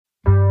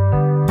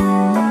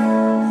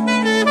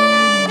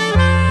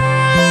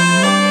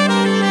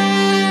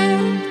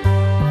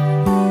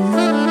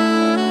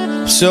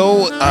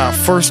So,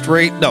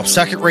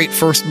 second-rate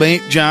first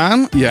mate,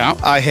 John. Yeah.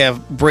 I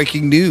have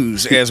breaking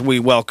news as we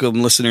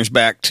welcome listeners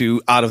back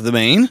to Out of the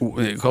Main.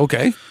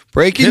 Okay.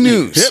 Breaking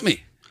news. Hit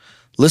me.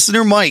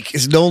 Listener Mike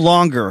is no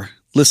longer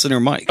Listener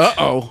Mike.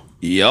 Uh-oh.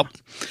 Yep.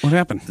 What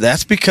happened?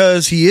 That's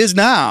because he is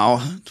now,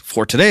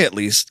 for today at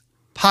least,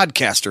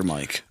 Podcaster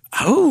Mike.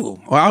 Oh,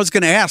 well, I was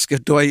going to ask,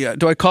 do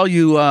I call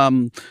you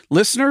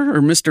listener or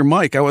Mr.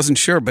 Mike? I wasn't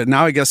sure, but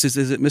now I guess is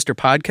it Mr.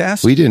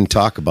 Podcast? We didn't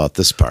talk about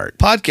this part.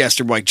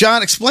 Podcaster Mike.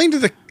 John, explain to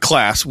the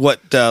class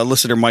what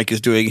Listener Mike is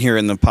doing here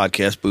in the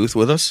podcast booth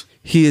with us.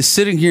 He is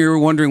sitting here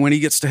wondering when he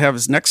gets to have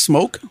his next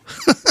smoke.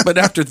 But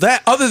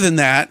other than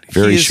that,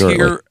 Very he is shortly.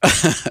 here.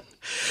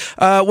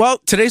 Well,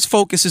 today's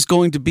focus is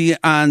going to be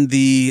on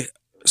the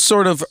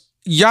sort of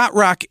yacht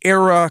rock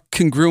era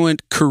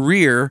congruent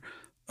career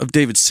of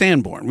David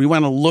Sanborn. We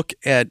want to look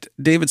at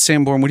David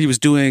Sanborn, what he was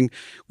doing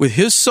with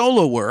his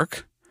solo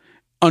work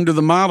under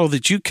the model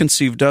that you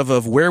conceived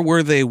of where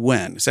were they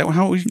when? Is that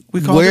how we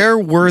call it? Where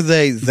were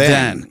they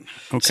then?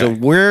 Okay. So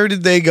where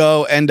did they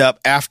go end up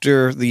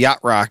after the yacht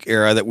rock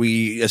era that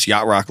we as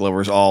yacht rock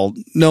lovers all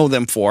know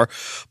them for?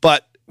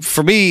 But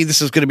for me,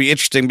 this is going to be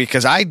interesting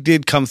because I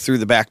did come through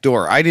the back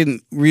door. I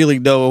didn't really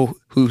know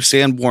who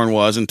Sanborn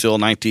was until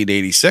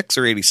 1986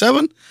 or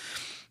 87.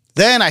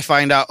 Then I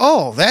find out,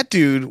 that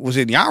dude was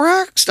in yacht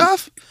rock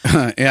stuff.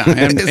 Yeah,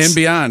 and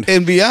beyond.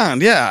 And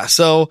beyond, yeah.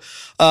 So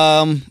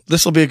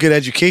this will be a good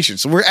education.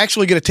 So we're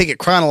actually going to take it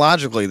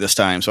chronologically this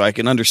time so I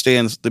can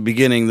understand the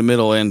beginning, the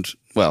middle, and,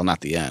 well,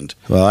 not the end.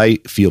 Well, I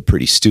feel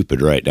pretty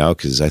stupid right now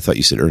because I thought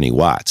you said Ernie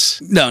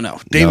Watts. No.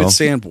 David No?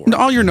 Sanborn.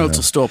 All your notes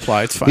will still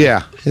apply. It's fine.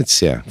 Yeah.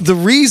 The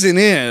reason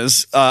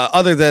is,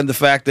 other than the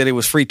fact that it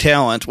was free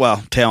talent,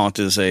 well, talent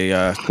is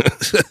a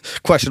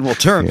questionable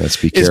term, Yeah, let's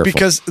be is careful.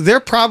 because there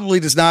probably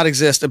does not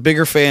exist a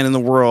bigger fan in the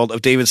world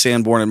of David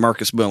Sanborn and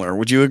Marcus Miller.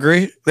 Would you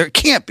agree? There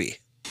can't be.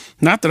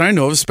 Not that I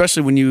know of,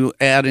 especially when you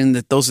add in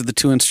that those are the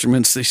two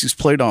instruments that he's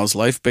played all his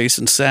life, bass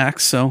and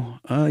sax. So,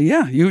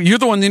 you're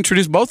the one that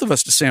introduced both of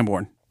us to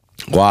Sanborn.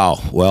 Wow.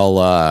 Well,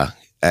 are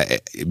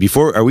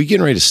we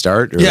getting ready to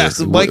start? Yes,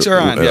 the mics are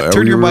on. Yeah,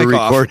 turn your mic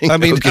recording? off. I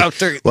mean,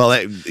 Okay. Well,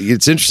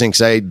 it's interesting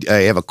because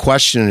I have a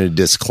question and a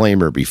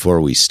disclaimer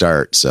before we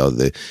start. So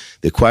the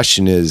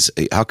question is,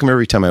 how come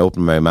every time I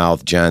open my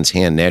mouth, John's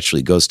hand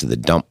naturally goes to the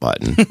dump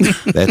button?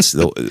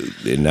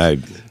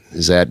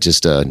 Is that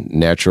just a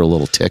natural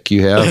little tick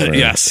you have? Or?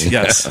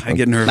 Yes. I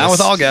get nervous. Not with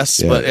all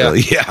guests, but yeah.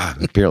 Yeah,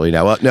 apparently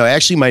not. Well, no,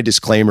 actually, my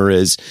disclaimer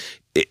is,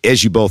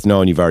 as you both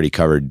know and you've already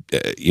covered,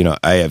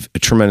 I have a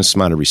tremendous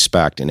amount of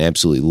respect and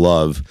absolutely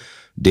love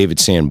David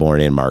Sanborn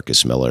and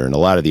Marcus Miller and a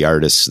lot of the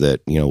artists that,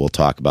 we'll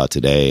talk about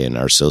today and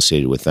are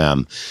associated with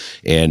them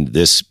and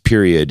this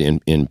period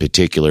in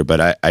particular.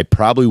 But I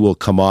probably will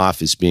come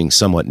off as being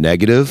somewhat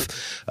negative.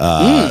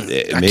 I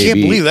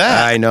can't believe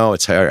that. I know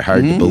it's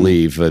hard to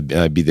believe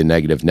I'd be the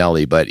negative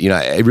Nelly, but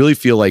I really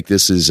feel like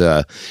this is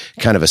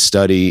kind of a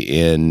study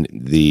in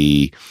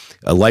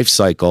a life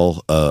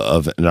cycle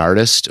of an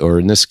artist, or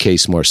in this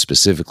case, more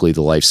specifically,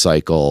 the life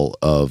cycle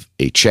of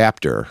a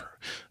chapter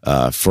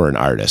for an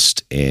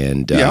artist.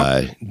 And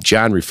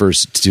John referred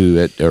to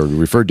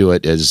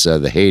it as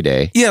the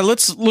heyday. Yeah,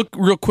 let's look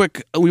real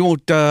quick. We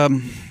won't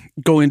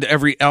go into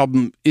every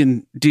album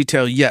in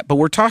detail yet, but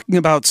we're talking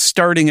about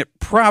starting at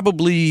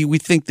probably, we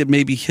think that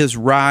maybe his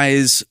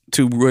rise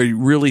to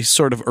really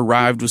sort of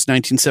arrived was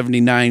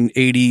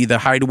 1979-80, the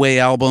Hideaway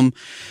album,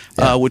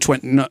 which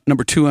went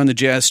number 2 on the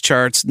jazz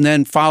charts, and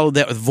then followed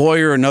that with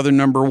Voyeur, another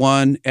number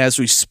 1. As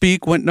We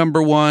Speak went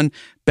number 1.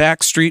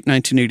 Backstreet,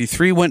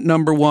 1983, went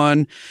number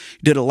 1.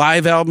 Did a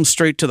live album,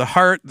 Straight to the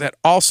Heart, that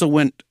also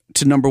went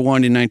to number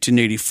 1 in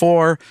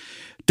 1984.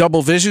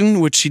 Double Vision,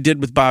 which he did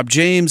with Bob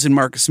James and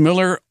Marcus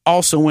Miller,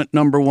 also went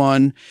number 1.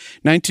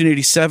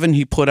 1987,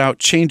 he put out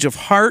Change of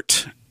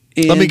Heart.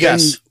 Let me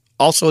guess.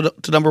 Also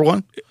to number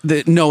 1?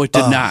 No, it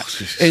did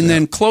not. And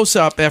then Close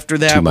Up after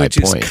that, which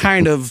is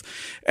kind of,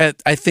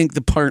 I think,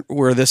 the part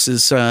where this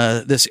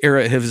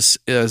era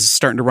is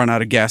starting to run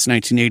out of gas,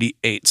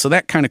 1988. So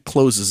that kind of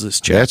closes this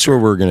chapter. That's where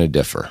we're going to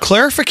differ.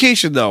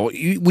 Clarification, though.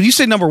 When you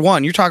say number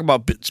 1, you're talking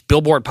about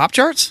Billboard pop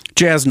charts?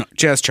 Jazz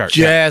charts.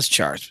 Jazz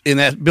charts in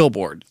that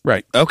Billboard.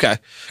 Right. Okay.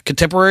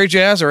 Contemporary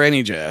jazz or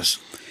any jazz?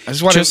 I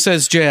just want to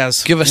says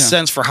jazz. Give a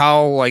sense for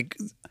how,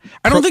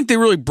 I don't think they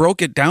really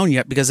broke it down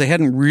yet because they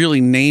hadn't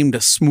really named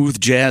a smooth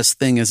jazz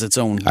thing as its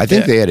own. I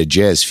think they had a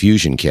jazz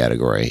fusion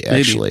category,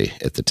 actually,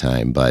 at the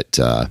time. But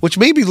which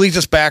maybe leads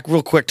us back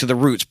real quick to the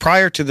roots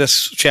prior to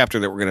this chapter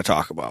that we're going to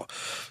talk about.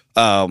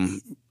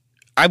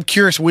 I'm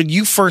curious, when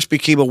you first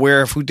became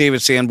aware of who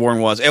David Sanborn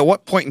was, at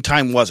what point in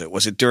time was it?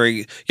 Was it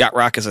during yacht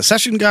rock as a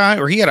session guy,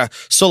 or he had a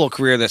solo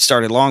career that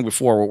started long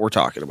before what we're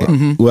talking about?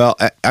 Mm-hmm. Well,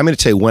 I'm going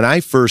to tell you, when I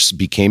first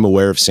became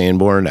aware of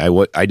Sanborn,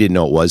 I didn't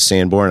know it was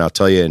Sanborn. I'll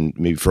tell you, and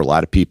maybe for a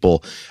lot of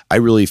people, I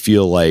really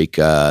feel like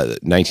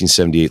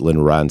 1978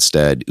 Linda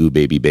Ronstadt, Ooh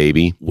Baby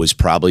Baby, was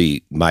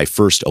probably my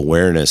first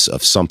awareness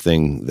of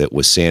something that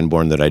was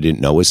Sanborn that I didn't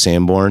know was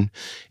Sanborn.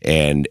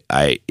 And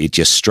it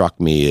just struck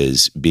me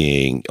as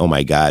being, oh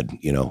my God,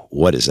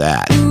 what is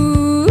that?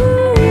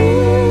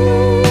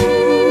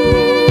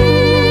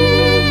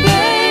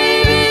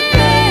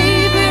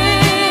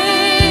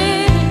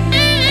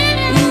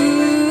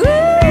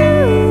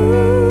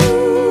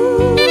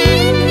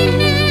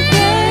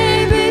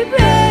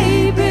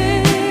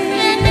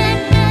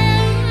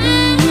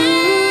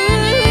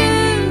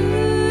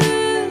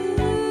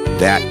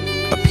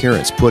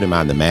 appearance put him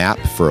on the map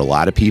for a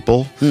lot of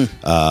people.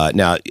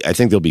 Now, I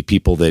think there'll be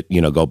people that,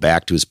 go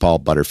back to his Paul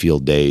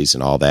Butterfield days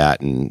and all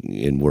that,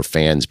 and were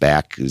fans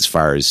back as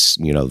far as,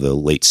 the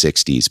late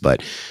 60s.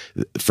 But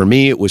for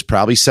me, it was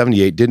probably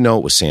 78. Didn't know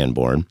it was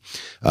Sanborn.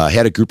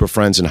 Had a group of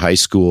friends in high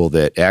school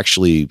that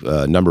actually,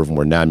 a number of them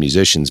were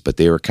non-musicians, but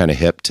they were kind of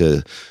hip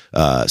to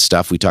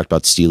stuff. We talked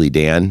about Steely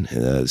Dan.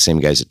 The same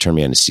guys that turned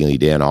me on to Steely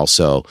Dan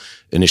also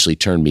initially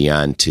turned me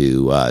on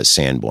to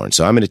Sanborn.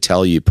 So I'm going to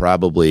tell you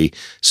probably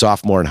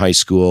sophomore in high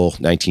school,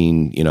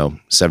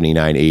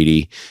 79,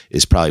 80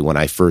 is probably when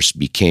I first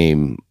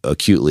became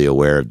acutely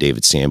aware of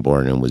David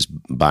Sanborn and was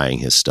buying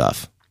his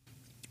stuff.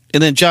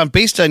 And then, John,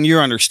 based on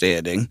your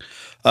understanding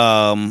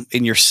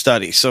in your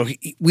study, so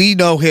we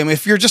know him,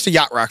 if you're just a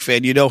yacht rock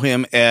fan, you know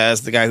him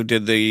as the guy who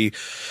did the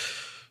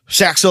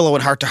sax solo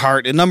in Heart to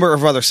Heart, a number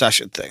of other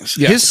session things.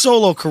 Yeah. His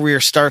solo career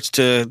starts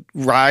to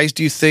rise,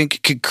 do you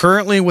think,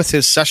 concurrently with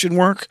his session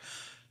work?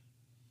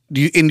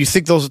 Do you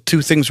think those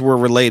two things were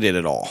related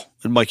at all?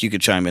 And Mike, you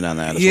could chime in on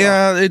that as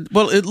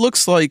well. It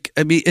looks like,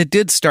 it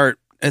did start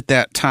at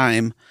that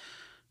time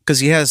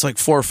because he has like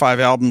 4 or 5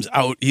 albums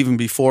out even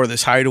before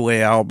this Hideaway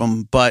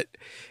album, but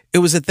it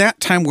was at that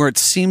time where it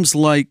seems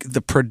like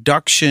the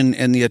production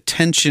and the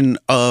attention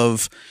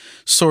of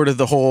sort of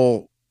the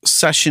whole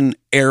session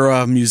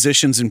era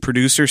musicians and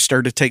producers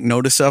started to take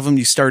notice of him.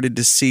 You started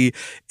to see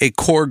a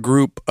core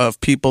group of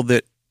people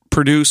that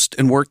produced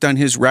and worked on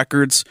his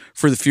records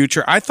for the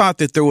future. I thought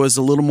that there was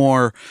a little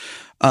more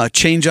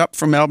change up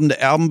from album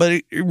to album, but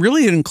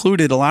it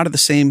included a lot of the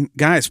same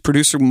guys.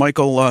 Producer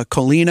Michael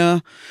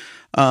Colina,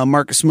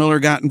 Marcus Miller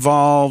got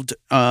involved.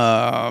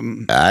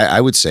 I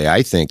would say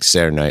I think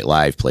Saturday Night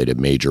Live played a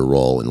major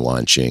role in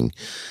launching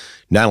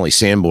not only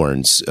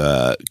Sanborn's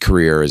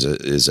career as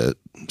a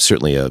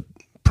certainly a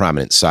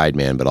prominent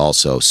sideman, but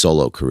also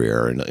solo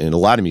career. And a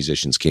lot of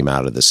musicians came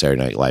out of the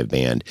Saturday Night Live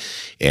band.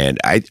 And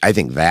I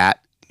think that,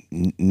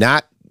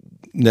 not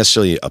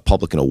necessarily a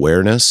public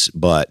awareness,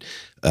 but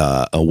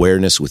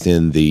awareness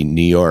within the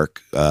New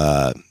York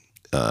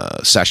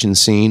session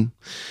scene.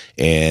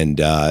 And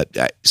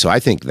so I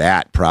think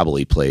that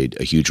probably played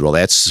a huge role.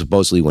 That's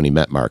supposedly when he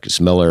met Marcus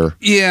Miller.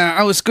 Yeah,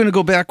 I was going to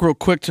go back real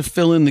quick to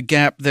fill in the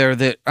gap there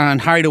that on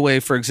Hideaway,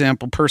 for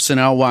example,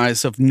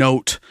 personnel-wise of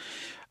note,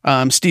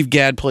 Steve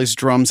Gadd plays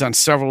drums on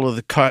several of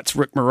the cuts.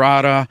 Rick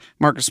Murata,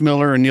 Marcus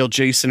Miller, and Neil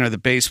Jason are the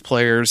bass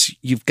players.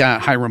 You've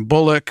got Hiram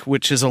Bullock,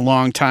 which is a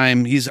long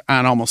time. He's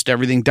on almost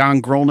everything. Don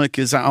Grolnick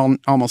is on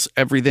almost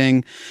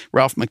everything.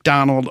 Ralph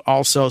McDonald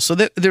also. So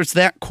there's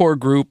that core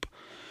group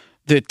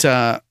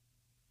that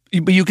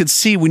you could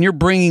see when you're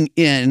bringing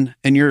in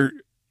and you're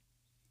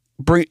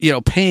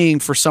paying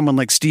for someone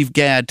like Steve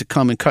Gadd to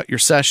come and cut your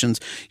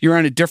sessions, you're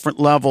on a different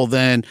level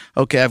than,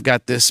 okay, I've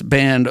got this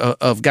band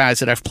of guys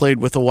that I've played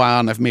with a while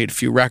and I've made a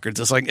few records.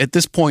 It's like at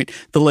this point,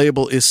 the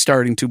label is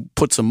starting to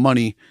put some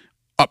money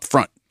up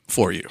front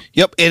for you.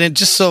 Yep. And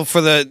just so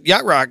for the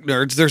yacht rock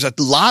nerds, there's a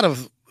lot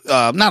of,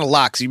 not a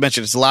lot, because you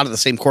mentioned it's a lot of the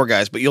same core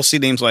guys, but you'll see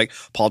names like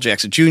Paul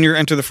Jackson Jr.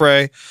 enter the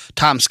fray,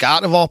 Tom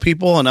Scott of all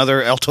people,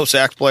 another alto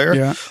sax player.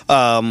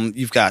 Yeah.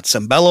 You've got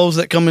some bellows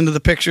that come into the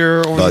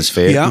picture. Buzz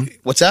Fig. Yeah.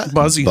 What's that?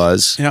 Buzzy.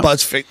 Buzz. Yeah.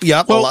 Buzz Fig.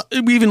 Yeah. Well,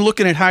 even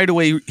looking at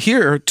Hideaway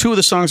here, 2 of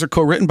the songs are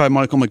co-written by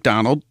Michael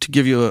McDonald, to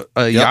give you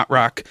a yacht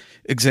rock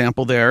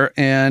example there.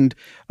 And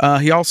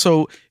he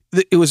also,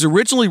 it was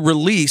originally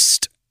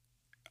released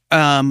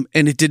and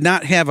it did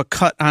not have a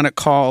cut on it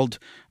called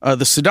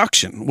The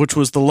Seduction, which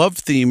was the love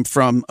theme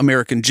from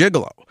American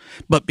Gigolo.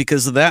 But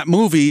because of that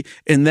movie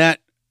and that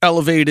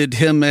elevated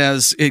him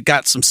as it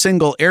got some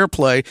single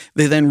airplay,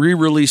 they then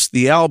re-released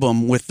the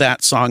album with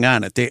that song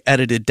on it. They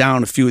edited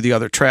down a few of the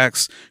other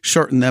tracks,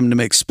 shortened them to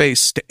make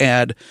space to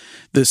add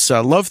this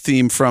love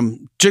theme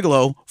from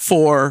Gigolo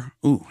for,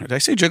 did I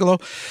say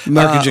Gigolo?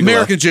 American Gigolo.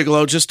 American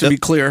Gigolo, just to be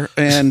clear,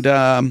 and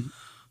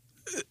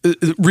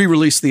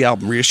re-released the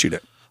album, reissued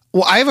it.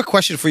 Well, I have a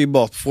question for you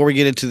both before we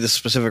get into the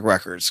specific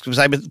records, because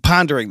I've been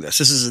pondering this.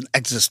 This is an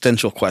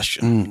existential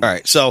question. All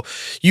right. So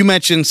you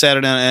mentioned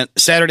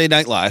Saturday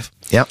Night Live.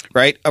 Yep.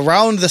 Right?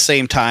 Around the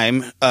same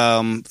time,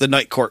 the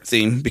Night Court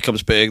theme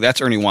becomes big.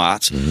 That's Ernie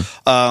Watts.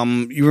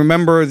 Mm-hmm. You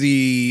remember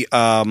the,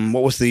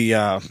 what was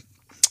the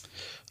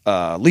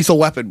Lethal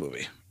Weapon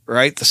movie?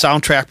 Right? The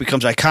soundtrack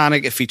becomes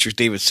iconic. It features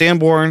David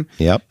Sanborn.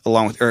 Yep.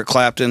 Along with Eric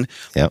Clapton.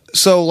 Yep.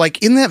 So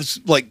like in that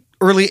like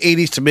early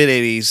 80s to mid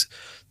 80s,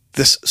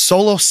 this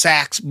solo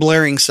sax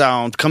blaring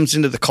sound comes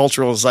into the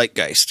cultural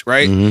zeitgeist,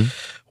 right? Mm-hmm.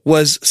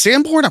 Was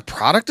Sanborn a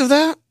product of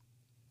that,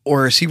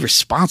 or is he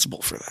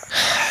responsible for that?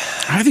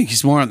 I think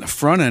he's more on the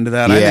front end of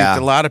that. Yeah. I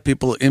think a lot of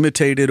people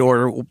imitated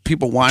or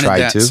people wanted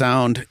that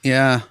sound.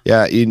 Yeah.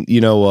 Yeah.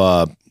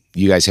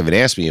 You guys haven't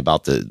asked me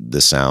about the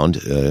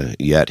sound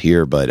yet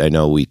here, but I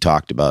know we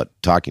talking about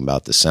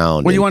the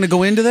sound. Well, you want to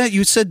go into that?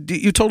 You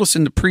told us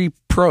in the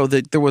pro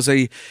that there was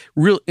a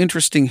real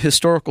interesting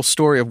historical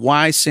story of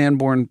why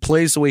Sanborn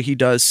plays the way he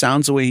does,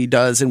 sounds the way he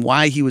does, and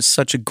why he was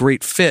such a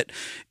great fit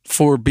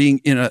for being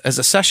as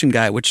a session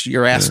guy, which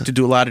you're asked to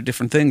do a lot of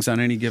different things on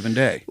any given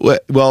day.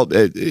 Well,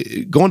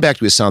 going back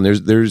to his sound,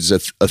 there's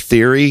a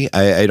theory.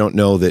 I don't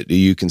know that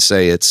you can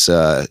say it's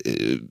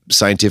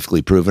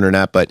scientifically proven or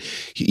not, but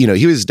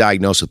he was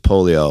diagnosed with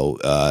polio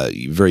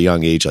very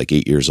young age, like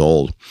 8 years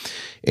old.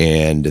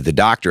 And the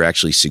doctor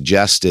actually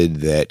suggested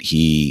that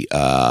he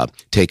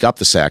take up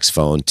the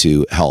saxophone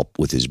to help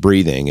with his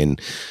breathing. And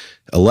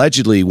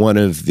allegedly, one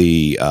of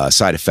the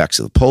side effects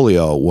of the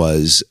polio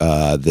was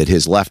that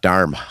his left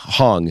arm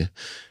hung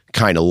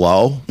kind of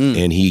low,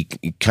 and he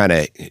kind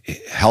of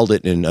held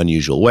it in an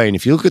unusual way. And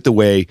if you look at the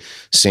way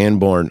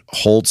Sanborn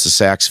holds the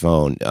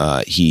saxophone,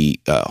 he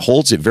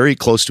holds it very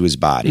close to his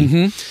body.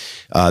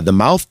 Mm-hmm. The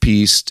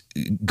mouthpiece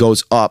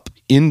goes up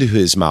into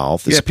his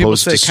mouth as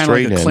opposed to straight in.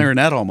 Kind of like a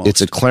clarinet almost. It's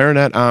a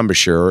clarinet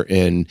embouchure,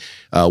 and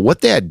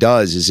what that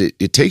does is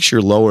it takes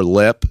your lower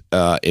lip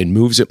and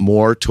moves it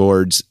more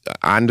towards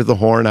onto the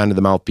horn, onto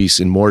the mouthpiece,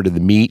 and more to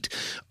the meat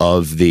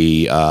of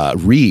the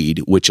reed,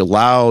 which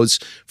allows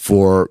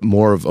for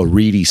more of a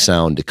reedy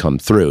sound to come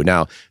through.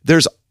 Now,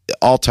 there's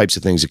all types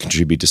of things that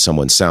contribute to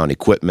someone's sound.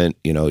 Equipment,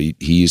 he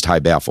used high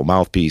baffle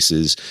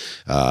mouthpieces.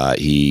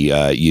 He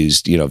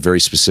used, very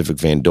specific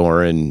Van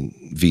Doren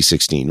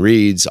V16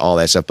 reeds, all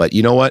that stuff. But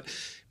you know what?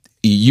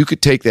 You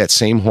could take that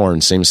same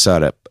horn, same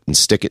setup, and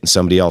stick it in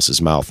somebody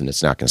else's mouth, and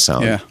it's not going to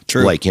sound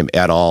like him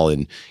at all.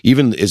 And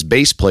even as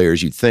bass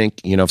players, you'd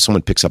think, if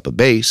someone picks up a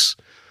bass,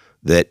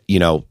 that,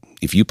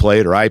 if you play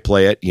it or I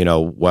play it,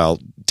 while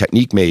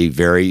technique may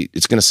vary,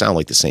 it's going to sound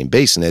like the same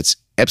bass, and it's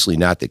absolutely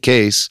not the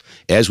case,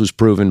 as was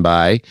proven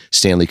by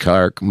Stanley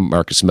Clark,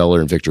 Marcus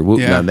Miller, and Victor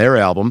Wooten on their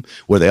album,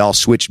 where they all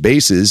switched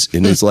basses,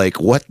 and it's like,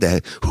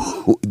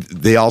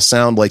 they all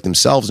sound like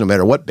themselves no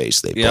matter what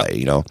bass they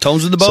play,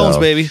 Tones of the bones,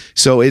 baby.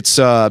 So it's,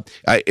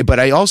 but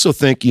I also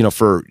think,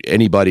 for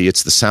anybody,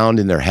 it's the sound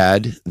in their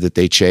head that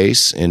they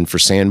chase. And for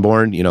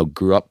Sanborn,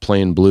 grew up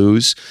playing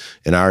blues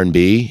and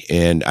R&B,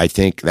 and I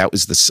think that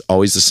was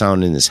always the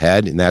sound in his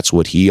head, and that's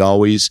what he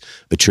always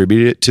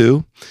attributed it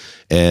to.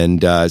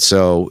 And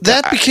so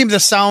that became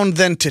the sound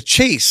then to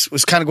chase,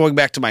 was kind of going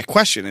back to my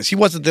question, is he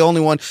wasn't the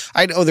only one.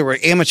 I know there were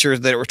amateurs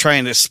that were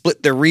trying to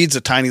split their reeds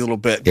a tiny little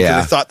bit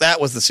because they thought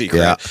that was the secret.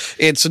 Yeah.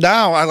 And so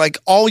now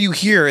all you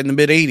hear in the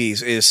mid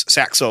 80s is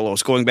sax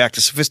solos going back to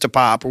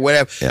sophistopop or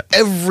whatever. Yeah.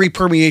 Every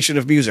permeation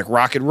of music,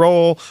 rock and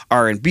roll,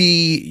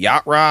 R&B,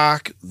 yacht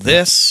rock,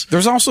 this.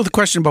 There's also the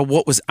question about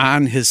what was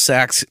on his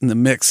sax in the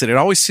mix. And it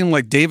always seemed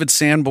like David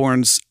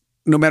Sanborn's,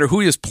 no matter who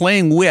he was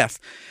playing with,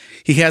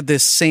 he had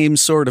this same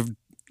sort of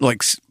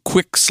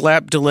quick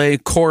slap delay,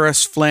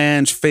 chorus,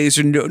 flange,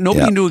 phaser.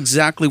 Nobody knew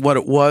exactly what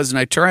it was, and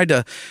I tried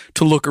to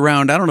look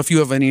around. I don't know if you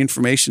have any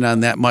information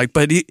on that, Mike,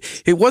 but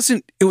it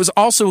was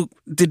also,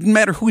 didn't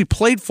matter who he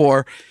played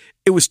for,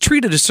 it was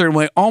treated a certain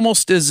way,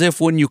 almost as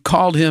if when you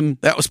called him,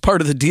 that was part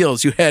of the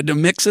deals. You had to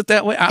mix it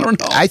that way. I don't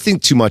know. I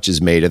think too much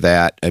is made of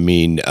that. I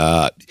mean,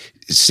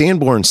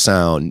 Sanborn's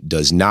sound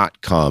does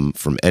not come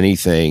from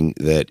anything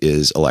that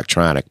is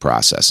electronic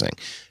processing.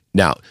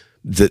 Now,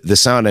 the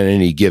sound on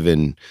any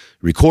given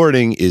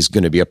recording is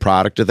going to be a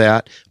product of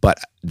that, but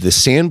the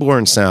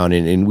Sanborn sound,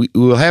 and we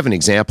will have an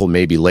example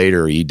maybe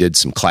later. He did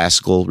some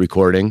classical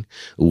recording,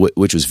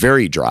 which was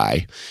very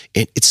dry,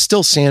 and it's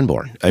still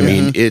Sanborn. I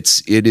mean,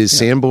 it is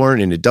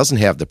Sanborn, and it doesn't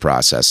have the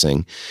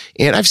processing.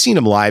 And I've seen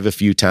him live a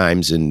few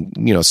times, and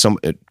some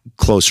at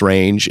close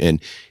range, and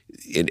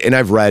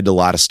I've read a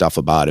lot of stuff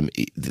about him.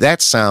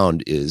 That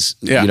sound is,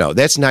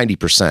 that's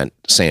 90%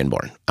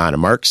 Sanborn on a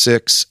Mark VI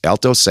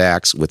alto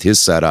sax with his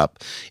setup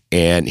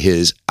and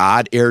his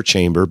odd air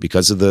chamber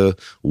because of the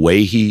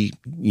way he,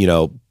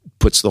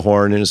 puts the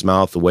horn in his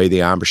mouth, the way the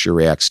embouchure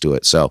reacts to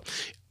it. So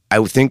I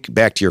would think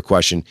back to your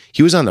question,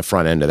 he was on the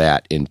front end of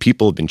that, and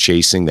people have been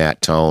chasing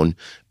that tone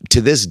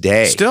to this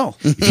day. Still.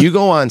 If you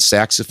go on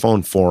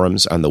saxophone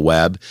forums on the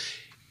web,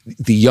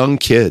 the young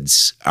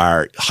kids,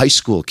 high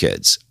school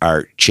kids,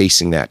 are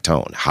chasing that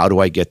tone. How do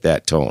I get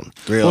that tone?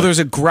 Really? Well, there's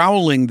a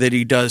growling that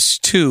he does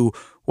too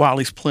while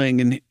he's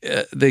playing, and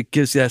that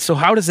gives that. So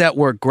how does that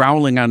work?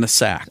 Growling on the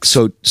sax.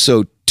 So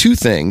two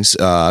things,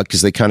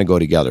 because they kind of go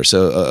together.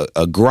 So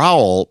a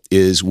growl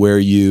is where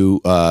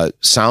you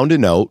sound a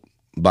note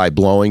by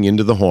blowing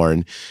into the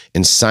horn,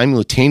 and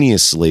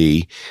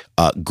simultaneously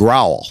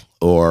growl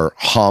or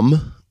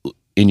hum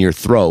in your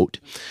throat.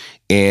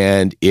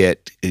 And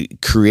it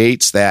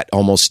creates that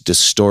almost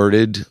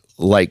distorted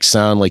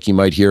sound like you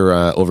might hear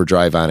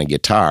overdrive on a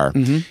guitar.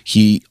 Mm-hmm.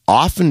 He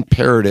often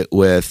paired it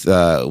with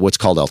what's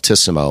called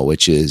altissimo,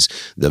 which is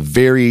the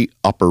very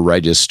upper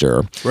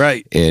register.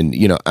 Right. And,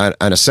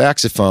 on a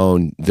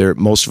saxophone,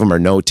 most of them are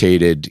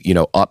notated,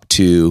 up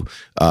to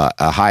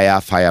a high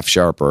F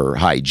sharp, or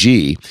high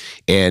G.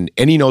 And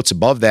any notes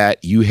above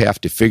that, you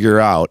have to figure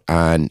out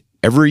on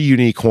every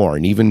unique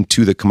horn, even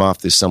two that come off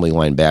the assembly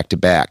line back to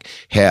back,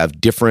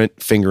 have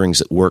different fingerings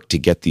that work to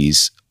get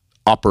these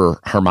upper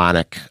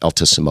harmonic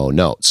altissimo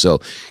notes. So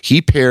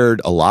he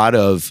paired a lot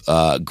of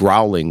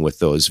growling with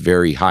those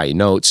very high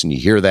notes, and you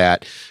hear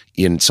that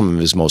in some of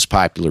his most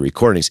popular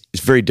recordings.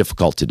 It's very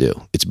difficult to do.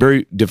 It's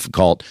very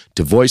difficult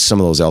to voice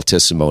some of those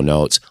altissimo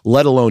notes,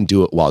 let alone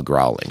do it while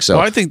growling. So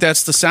I think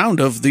that's the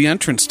sound of the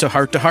entrance to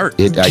Heart.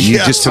 You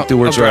just took the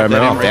words right out of my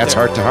mouth. That's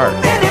Heart to Heart.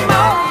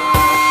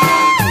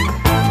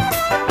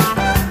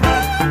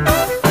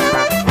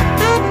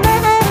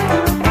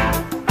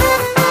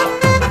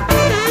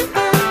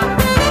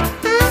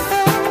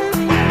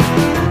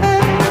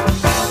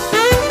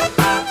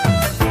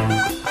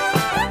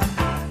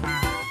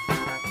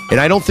 And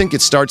I don't think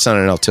it starts on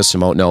an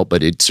altissimo note,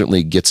 but it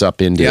certainly gets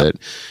up into it.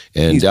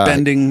 And he's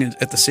bending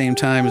at the same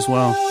time as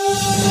well.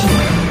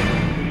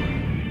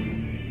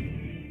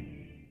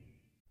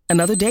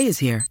 Another day is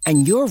here,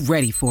 and you're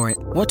ready for it.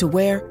 What to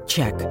wear?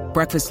 Check.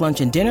 Breakfast, lunch,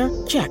 and dinner?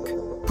 Check.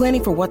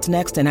 Planning for what's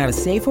next and how to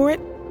save for it?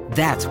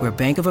 That's where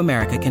Bank of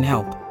America can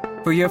help.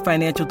 For your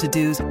financial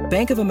to-dos,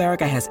 Bank of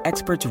America has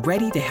experts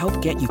ready to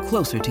help get you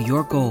closer to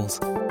your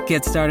goals.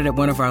 Get started at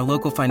one of our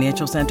local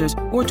financial centers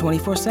or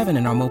 24/7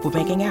 in our mobile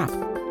banking app.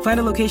 Find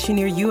a location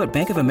near you at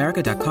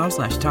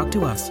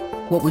bankofamerica.com/talktous.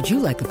 What would you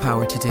like the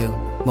power to do?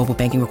 Mobile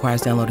banking requires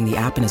downloading the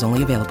app and is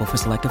only available for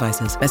select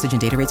devices. Message and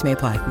data rates may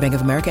apply. Bank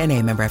of America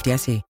N.A., member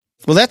FDIC.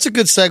 Well, that's a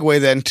good segue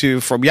then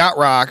to from yacht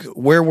rock.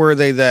 Where were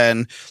they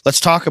then? Let's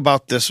talk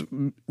about this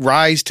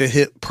rise to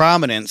hit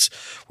prominence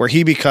where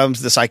he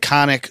becomes this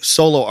iconic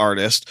solo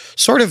artist,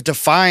 sort of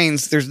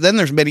defines there's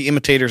many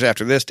imitators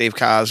after this, Dave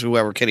Koz,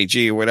 whoever, Kenny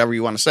G, or whatever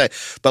you want to say.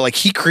 But like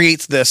he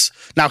creates this,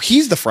 now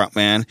he's the front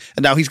man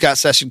and now he's got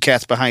session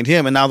cats behind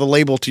him. And now the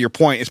label, to your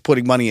point, is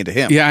putting money into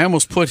him. Yeah. I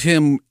almost put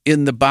him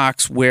in the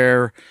box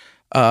where,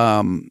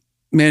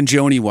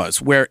 Mangione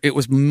was, where it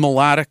was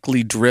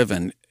melodically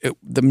driven.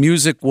 The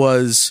music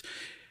was,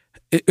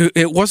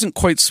 it wasn't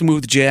quite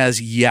smooth jazz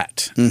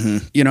yet.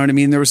 Mm-hmm. You know what I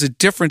mean? There was a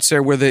difference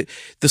there where the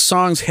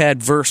songs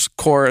had verse,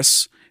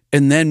 chorus,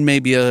 and then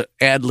maybe a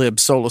ad-lib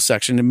solo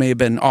section. It may have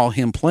been all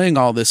him playing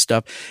all this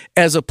stuff,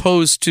 as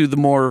opposed to the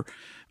more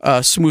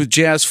smooth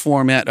jazz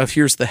format of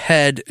here's the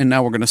head, and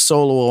now we're going to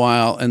solo a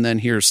while, and then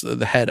here's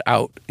the head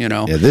out, you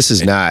know? Yeah, this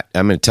is not,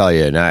 I'm going to tell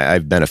you, and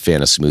I've been a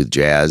fan of smooth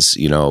jazz,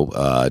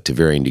 to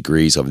varying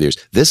degrees over the years.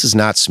 This is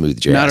not smooth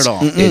jazz. Not at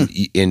all.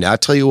 And I'll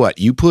tell you what,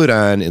 you put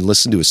on and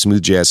listen to a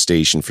smooth jazz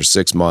station for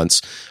 6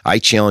 months, I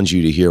challenge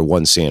you to hear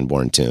one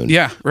Sanborn tune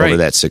over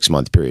that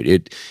 6-month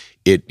period.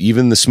 It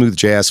even the smooth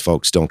jazz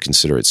folks don't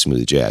consider it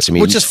smooth jazz. I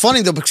mean, which is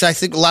funny though, because I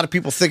think a lot of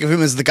people think of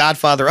him as the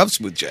godfather of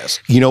smooth jazz.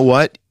 You know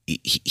what?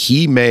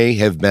 He may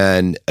have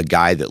been a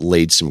guy that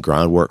laid some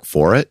groundwork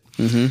for it.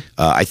 Mm-hmm.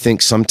 I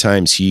think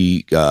sometimes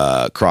he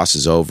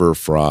crosses over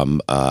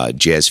from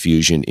jazz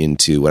fusion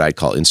into what I'd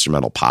call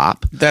instrumental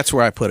pop. That's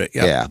where I put it.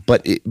 Yep. Yeah,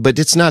 but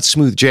it's not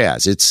smooth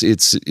jazz.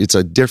 It's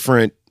a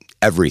different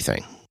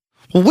everything.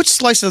 Well, which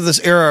slice of this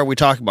era are we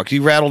talking about? 'Cause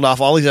you rattled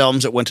off all these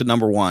albums that went to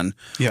number one.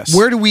 Yes.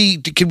 Where can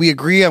we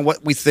agree on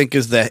what we think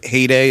is the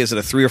heyday? Is it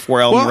a 3 or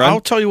 4 album run? I'll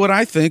tell you what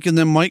I think, and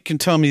then Mike can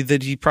tell me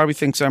that he probably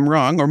thinks I'm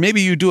wrong, or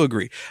maybe you do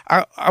agree.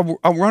 I'll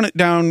run it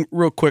down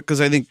real quick because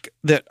I think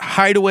that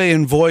Hideaway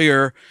and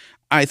Voyeur,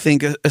 I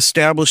think,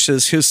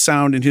 establishes his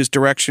sound and his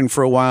direction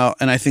for a while,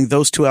 and I think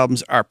those 2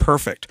 albums are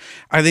perfect.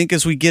 I think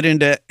as we get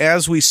into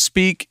As We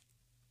Speak,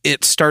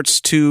 it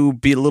starts to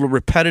be a little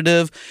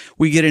repetitive.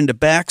 We get into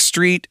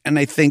Backstreet, and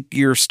I think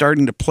you're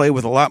starting to play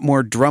with a lot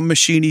more drum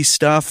machine-y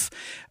stuff,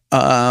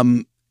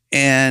 and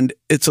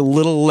it's a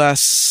little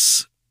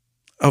less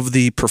of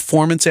the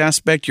performance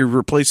aspect. You're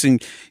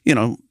replacing,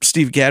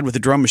 Steve Gadd with a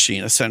drum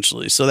machine,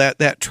 essentially. So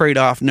that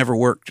trade-off never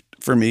worked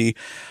for me.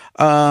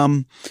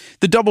 The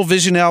Double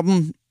Vision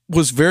album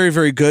was very,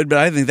 very good, but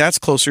I think that's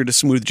closer to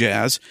smooth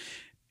jazz.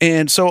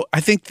 And so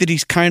I think that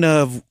he's kind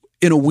of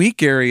in a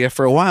weak area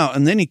for a while,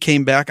 and then he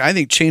came back. I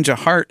think Change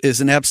of Heart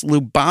is an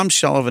absolute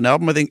bombshell of an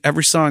album. I think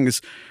every song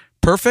is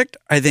perfect.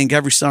 I think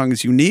every song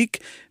is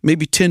unique.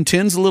 Maybe Tin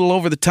Tin's a little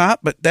over the top,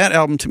 but that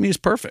album to me is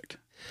perfect.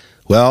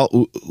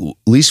 Well, at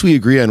least we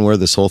agree on where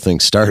this whole thing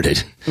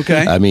started.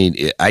 Okay. I mean,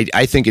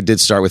 I think it did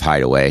start with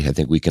Hideaway. I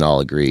think we can all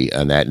agree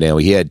on that. Now,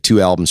 he had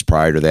 2 albums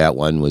prior to that.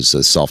 One was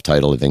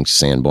self-titled, I think,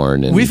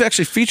 Sanborn. And we've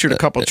actually featured a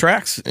couple of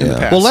tracks in the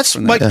past. Well, let's,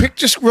 Mike, pick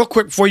just real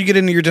quick before you get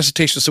into your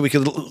dissertation so we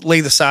can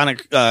lay the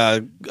sonic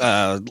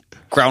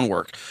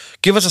groundwork.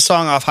 Give us a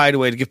song off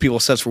Hideaway to give people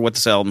a sense for what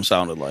this album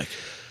sounded like.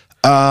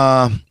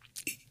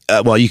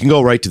 Well, you can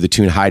go right to the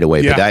tune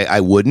Hideaway, but I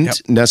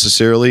wouldn't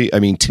necessarily. I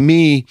mean, to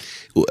me,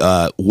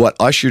 what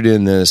ushered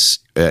in this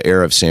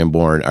era of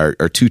Sanborn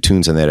are 2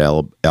 tunes on that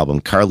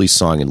album, Carly's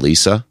Song and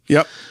Lisa.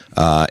 Yep.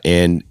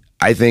 And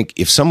I think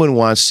if someone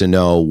wants to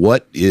know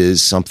what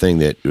is something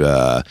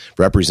that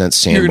represents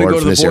Sanborn, you're going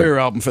to go to the Voyeur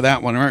album for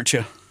that one, aren't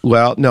you?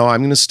 Well, no, I'm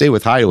going to stay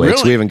with Hideaway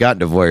because we haven't gotten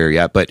to Voyeur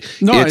yet, but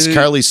it's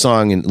Carly's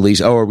Song and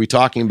Lisa. Oh, are we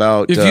talking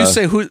about... If you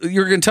say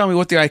you're going to tell me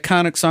what the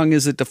iconic song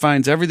is that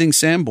defines everything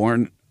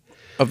Sanborn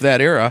of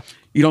that era,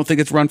 you don't think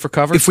it's Run for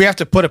Cover? If we have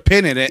to put a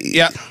pin in it,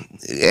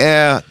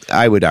 yeah,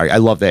 I would argue. I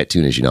love that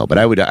tune, as you know, but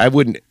I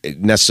wouldn't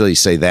necessarily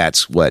say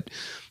that's what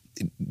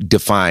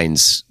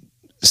defines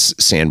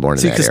Sanborn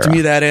in that because era. to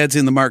me that adds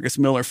in the Marcus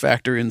Miller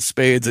factor in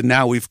spades, and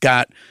now we've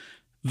got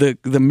the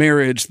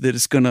marriage that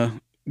is going to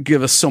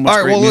give us so much. All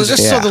right, great well, music.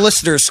 just so the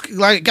listeners,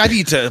 like, I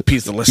need to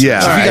appease the listeners. Yeah,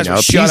 If you I guys know.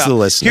 would shut Appease up. the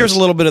listeners. Here's a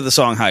little bit of the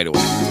song Hideaway.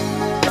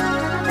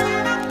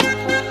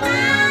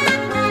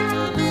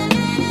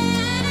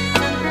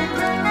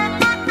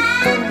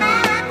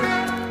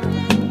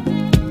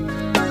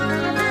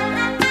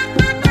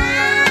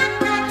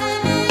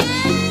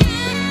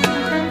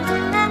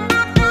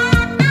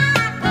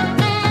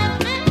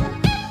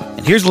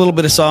 And here's a little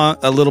bit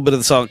of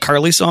the song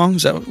Carly song.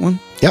 Is that one?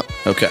 Yep.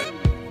 Okay.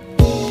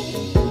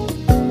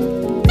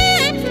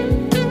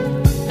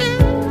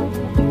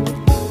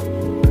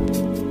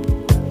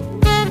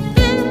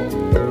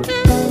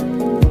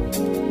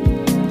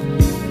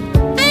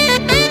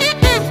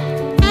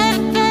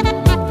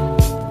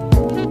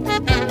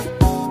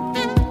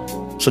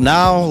 So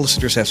now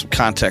listeners have some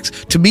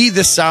context. To me,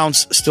 this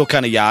sounds still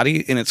kind of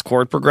yachty in its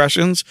chord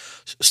progressions.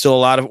 Still a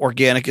lot of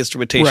organic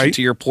instrumentation, Right.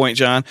 to your point,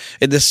 John.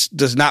 And this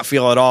does not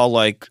feel at all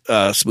like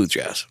smooth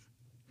jazz.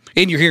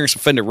 And you're hearing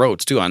some Fender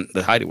Rhodes, too, on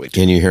the Hideaway.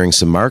 And you're hearing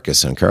some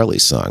Marcus on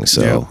Carly's song.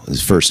 So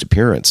his first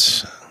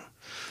appearance.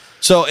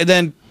 So, and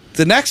then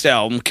the next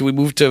album, can we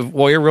move to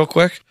Warrior real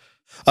quick?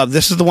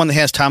 This is the one that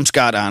has Tom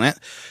Scott on it.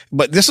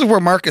 But this is where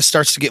Marcus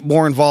starts to get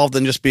more involved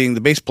than just being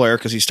the bass player,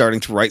 because he's starting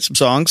to write some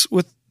songs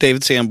with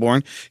David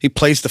Sanborn. He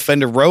plays the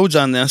Fender Rhodes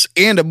on this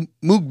and a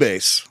Moog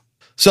bass.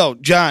 So,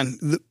 John,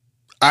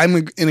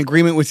 I'm in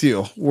agreement with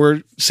you.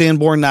 We're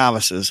Sanborn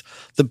novices.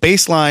 The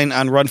bass line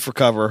on Run for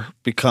Cover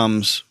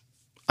becomes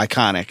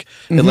iconic.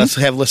 And let's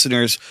have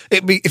listeners.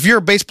 If you're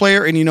a bass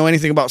player and you know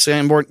anything about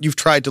Sanborn, you've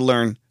tried to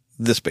learn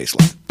this bass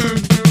line.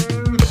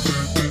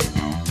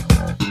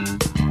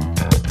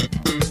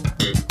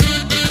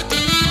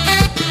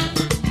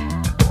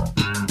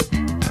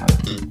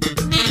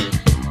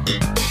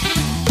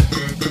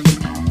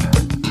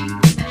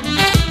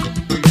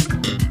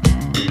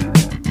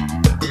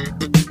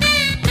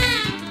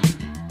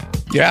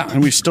 Yeah,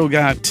 and we've still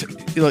got,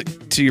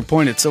 like, to your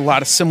point, it's a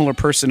lot of similar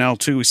personnel,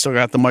 too. We still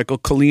got the Michael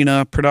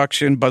Kalina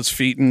production, Buzz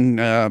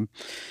Featon,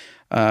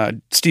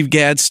 Steve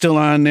Gadd's still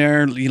on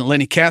there,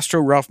 Lenny Castro,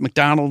 Ralph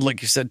McDonald,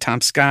 like you said,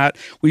 Tom Scott.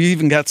 We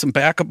even got some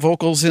backup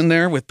vocals in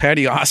there with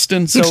Patty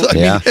Austin. So, I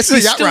mean, it's a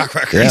yacht rock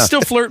record. He's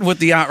still flirting with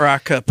the yacht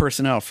rock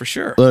personnel, for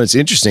sure. Well, it's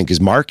interesting because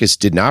Marcus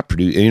did not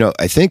produce.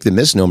 I think the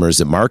misnomer is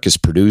that Marcus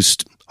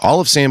produced all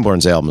of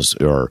Sanborn's albums,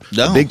 or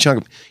a big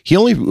chunk. He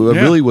only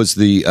really was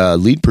the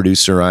lead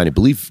producer on, I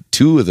believe,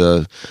 2 of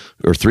the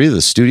or 3 of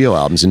the studio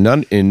albums, and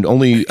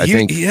only I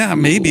think. Yeah,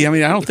 maybe. I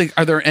mean, I don't think.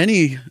 Are there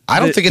any? I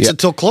don't think it's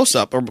until Close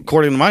Up,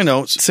 according to my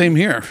notes. Same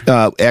here.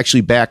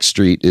 Actually,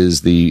 Backstreet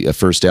is the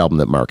first album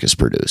that Marcus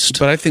produced.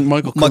 But I think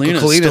Michael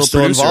Kalina is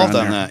still involved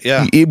on that.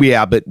 Yeah,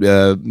 yeah, but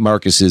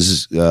Marcus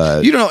is. You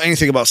don't know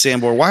anything about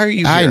Sanborn. Why are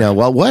you here? I know.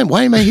 Well,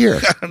 why am I here?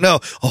 No.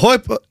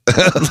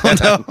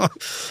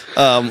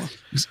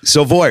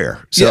 So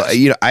Voyeur. So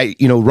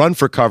Run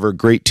for Cover,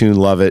 great tune,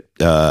 love it.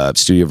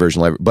 Studio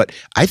version, love it. But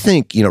I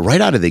think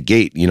right out of the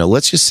gate,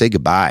 let's just say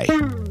goodbye.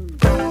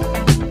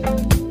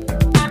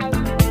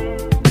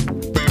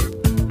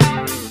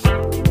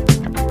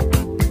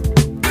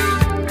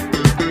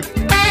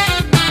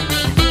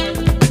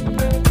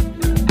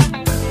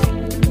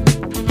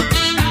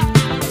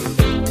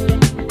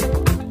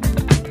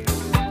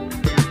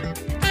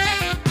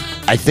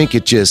 I think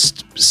it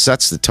just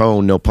sets the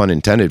tone, no pun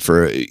intended,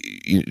 for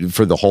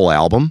the whole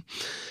album.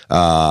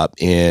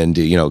 And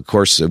of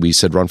course, we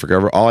said Run for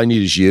Cover. All I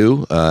Need Is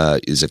You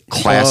is a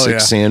classic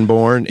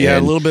Sanborn. Yeah,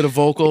 and a little bit of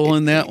vocal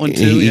in that one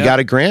too. He got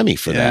a Grammy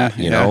for that,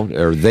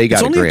 or they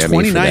got a Grammy for that. It's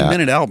only a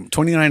 29-minute album,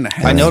 29 and a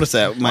half. I noticed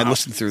that when I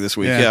listened through this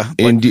week. Yeah.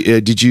 And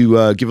did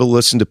you give a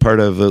listen to part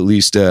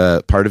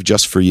of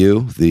Just For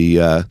You,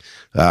 the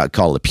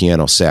called a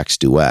piano sax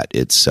duet?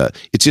 It's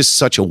just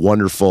such a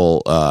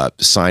wonderful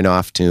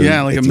sign-off tune.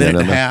 Yeah, like a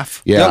minute and a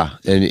half. Yeah,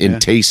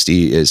 and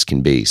tasty as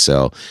can be.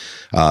 So,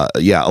 a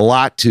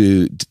lot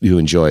to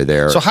enjoy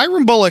there. So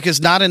Hiram Bullock is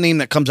not a name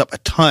that comes up a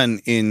ton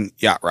in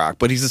yacht rock,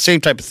 but he's the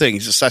same type of thing.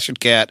 He's a session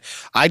cat.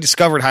 I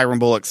discovered Hiram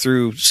Bullock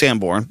through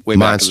Sanborn.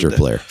 Monster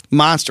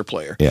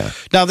player. Yeah.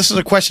 Now, this is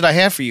a question I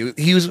have for you.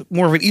 He was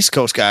more of an East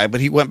Coast guy, but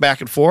he went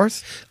back and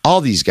forth.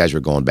 All these guys were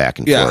going back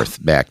and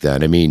forth back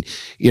then. I mean,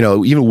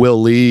 even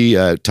Will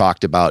Lee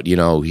talked about,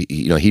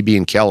 he'd be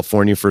in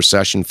California for a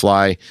session,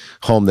 fly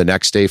home the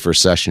next day for a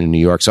session in New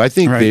York. So I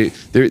think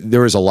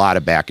there was a lot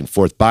of back and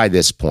forth by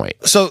this point.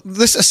 So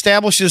this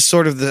establishes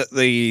sort of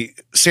the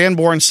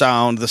Sanborn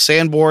sound, the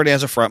Sanborn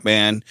as a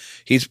frontman.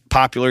 He's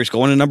popular. He's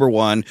going to number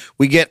 1.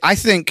 We get, I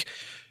think,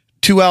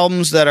 2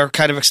 albums that are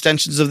kind of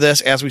extensions of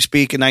this as we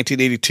speak in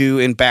 1982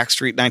 and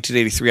Backstreet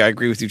 1983. I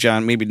agree with you,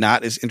 John. Maybe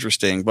not as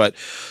interesting, but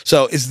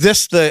so is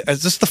this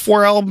the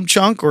 4 album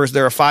chunk, or is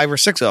there a 5 or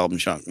 6 album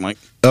chunk, Mike?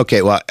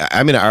 Okay, well,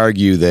 I'm going to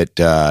argue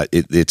that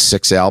it's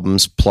 6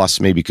 albums plus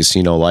maybe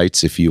Casino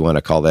Lights, if you want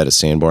to call that a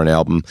Sanborn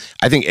album.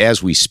 I think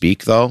as we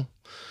speak, though,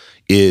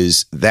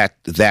 that's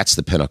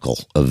the pinnacle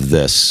of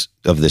this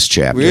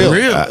chapter.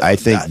 Really? I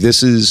think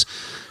this is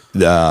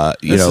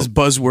This is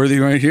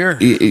buzzworthy right here.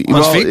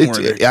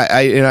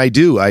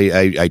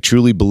 I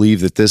truly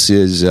believe that this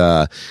is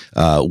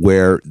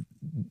where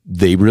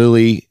they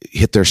really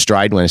hit their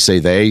stride. When I say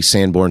they,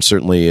 Sanborn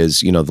certainly is,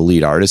 the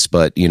lead artist,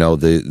 but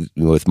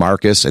with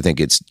Marcus, I think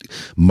it's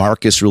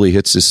Marcus really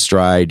hits his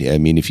stride. I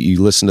mean, if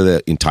you listen to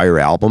the entire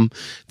album,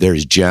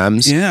 there's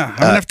gems. Yeah, I'm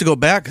gonna have to go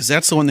back because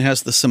that's the one that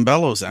has the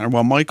cymbellos on it.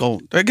 Well,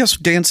 Michael, I guess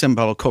Dan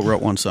Cimbello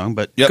co-wrote one song,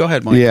 but Go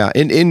ahead, Michael. Yeah,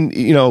 and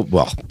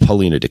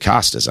Paulina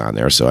DaCosta's on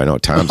there, so I know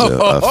Tom's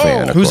a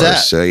fan. Of who's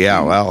course.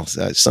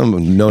 that?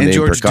 Some no-name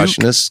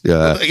percussionist.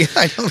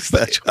 I know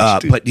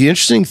that. But the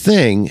interesting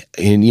thing,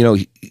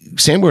 and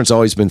Sanborn's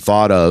always been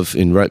thought of,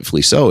 and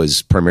rightfully so,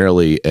 as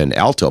primarily an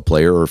alto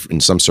player, or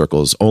in some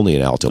circles only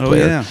an alto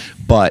player. Yeah.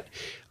 But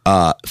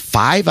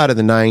 5 out of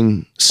the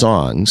 9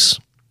 songs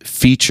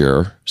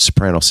feature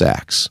soprano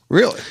sax.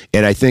 Really?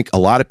 And I think a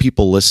lot of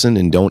people listen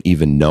and don't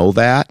even know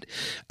that.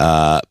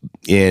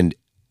 And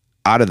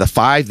out of the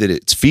 5 that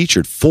it's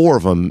featured, 4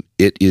 of them,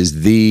 it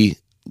is the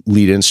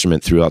lead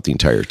instrument throughout the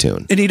entire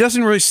tune. And he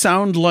doesn't really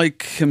sound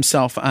like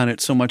himself on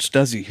it so much,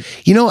 does he?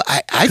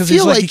 I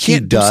feel like he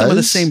can't do does. some of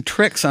the same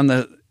tricks on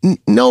the...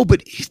 No,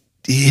 but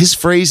his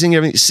phrasing,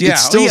 it's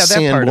still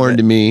Sanborn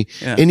to me.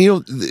 Yeah. And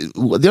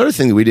the other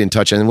thing that we didn't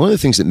touch on, and one of the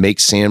things that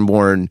makes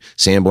Sanborn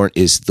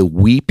is the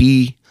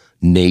weepy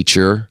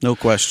nature. No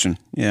question.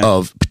 Yeah.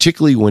 Of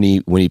particularly when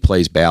he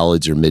plays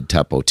ballads or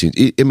mid-tempo tunes.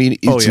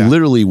 It's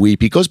literally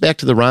weepy. It goes back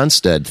to the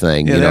Ronstadt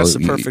thing. Yeah, that's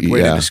the perfect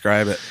way to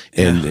describe it.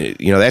 And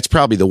that's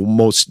probably the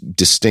most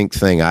distinct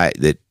thing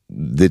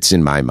that's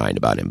in my mind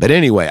about him. But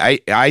anyway,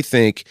 I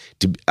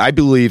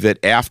believe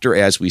that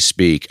as we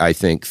speak, I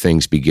think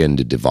things begin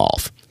to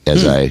devolve,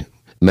 as I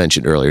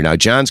mentioned earlier. Now,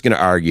 John's going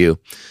to argue,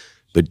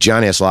 but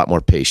John has a lot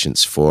more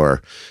patience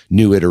for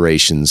new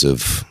iterations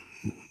of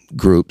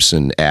groups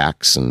and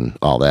acts and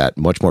all that,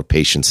 much more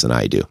patience than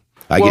I do.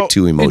 I get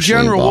too emotionally in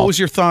general, involved. What was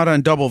your thought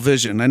on Double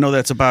Vision? I know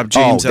that's a Bob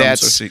James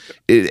album.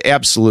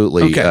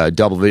 Absolutely. Okay.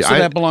 Double Vision. So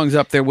that belongs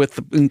up there with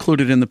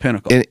included in the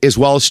Pinnacle. And as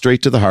well as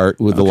Straight to the Heart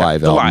with the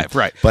live album. The live,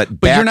 right. But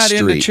you're not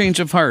into Change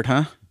of Heart,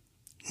 huh?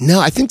 No,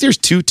 I think there's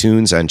 2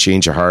 tunes on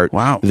Change of Heart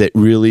that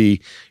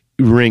really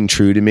ring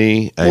true to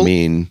me.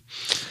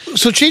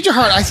 So Change of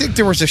Heart, I think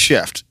there was a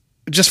shift.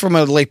 Just from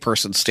a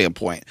layperson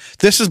standpoint.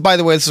 This is where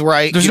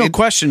There's no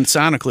question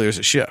sonically there's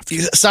a shift.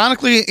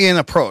 Sonically in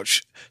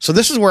approach. So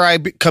this is where I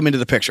come into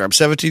the picture. I'm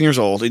 17 years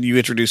old, and you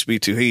introduced me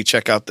to, hey,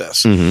 check out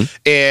this. Mm-hmm.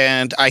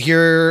 And I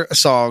hear a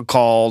song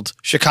called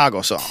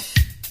Chicago Song.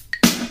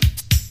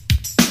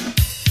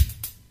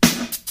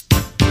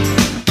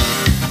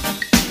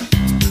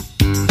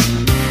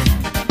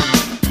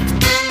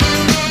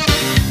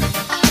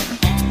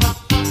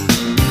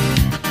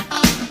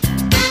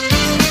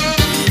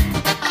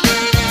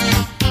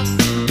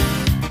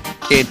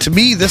 And to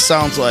me, this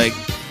sounds like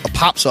a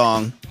pop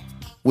song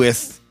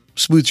with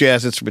smooth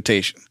jazz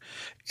instrumentation.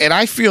 And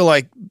I feel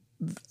like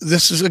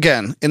this is,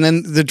 again, and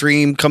then The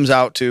Dream comes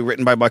out too,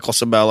 written by Michael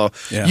Cimbello.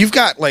 Yeah. You've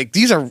got,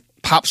 these are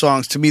pop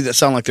songs to me that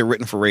sound like they're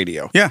written for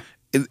radio. Yeah.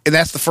 And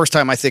that's the first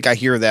time I think I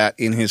hear that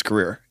in his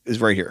career,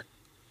 is right here.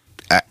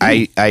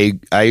 I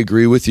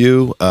agree with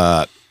you.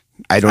 I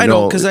don't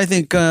know. Because I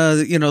think,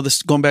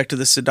 this going back to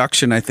the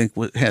Seduction, I think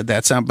had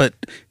that sound. But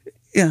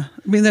yeah,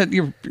 that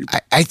you're.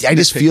 I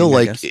just feel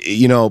like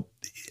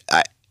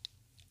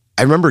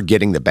I remember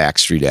getting the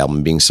Backstreet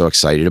album, being so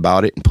excited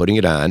about it, and putting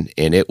it on,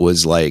 and it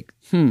was like,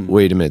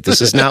 wait a minute,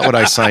 this is not what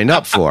I signed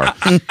up for.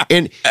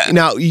 And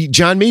now,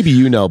 John,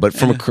 maybe but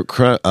from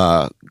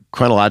a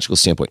chronological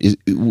standpoint,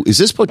 is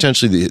this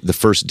potentially the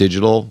first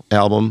digital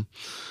album?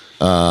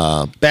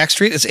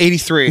 Backstreet, it's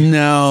 83.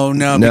 No,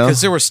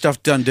 because there was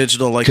stuff done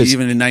digital,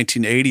 even in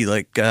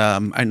 1980.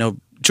 I know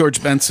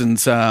George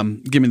Benson's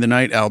 "Give Me the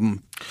Night"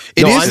 album.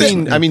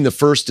 I mean the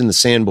first in the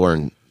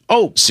Sanborn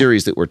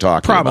series that we're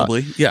talking about.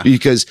 Probably, yeah.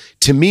 Because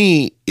to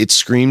me, it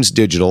screams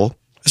digital.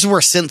 This is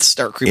where synths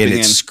start creeping in.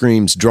 And it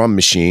screams drum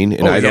machine.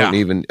 And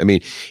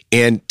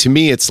and to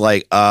me, it's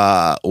like,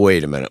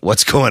 wait a minute,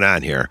 what's going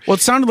on here? Well,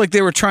 it sounded like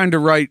they were trying to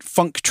write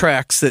funk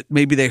tracks that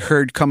maybe they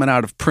heard coming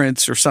out of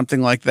Prince or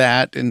something like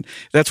that. And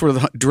that's where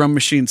the drum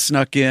machine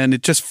snuck in.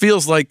 It just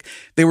feels like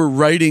they were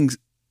writing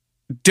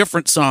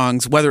different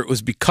songs, whether it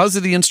was because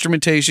of the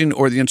instrumentation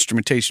or the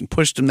instrumentation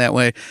pushed them that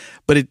way,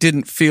 but it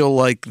didn't feel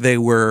like they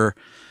were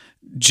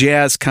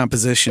jazz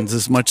compositions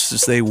as much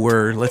as they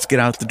were, let's get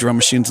out the drum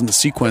machines and the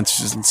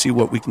sequences and see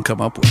what we can come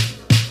up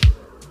with.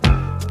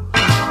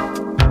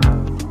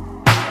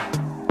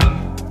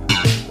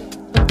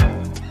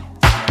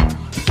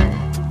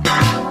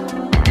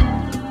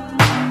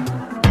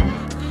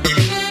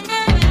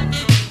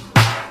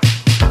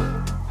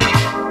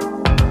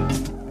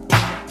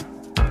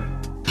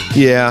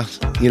 Yeah,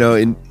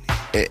 and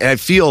I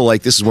feel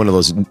like this is one of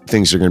those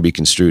things that are going to be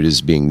construed as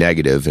being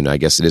negative, and I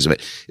guess it is.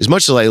 But as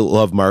much as I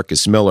love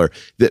Marcus Miller,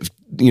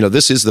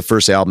 this is the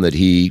first album that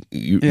he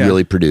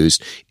really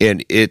produced,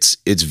 and it's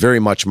very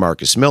much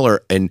Marcus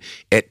Miller. And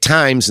at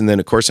times, and then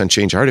of course on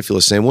Change Heart, I feel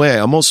the same way. I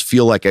almost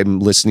feel like I'm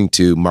listening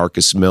to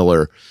Marcus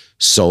Miller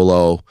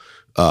solo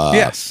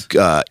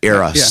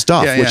era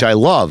stuff, which I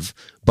love.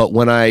 But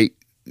when I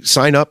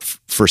sign up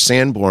for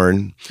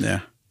Sanborn,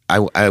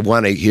 I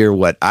want to hear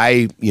what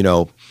I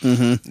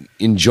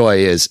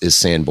enjoy as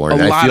Sanborn.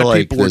 A lot I feel of like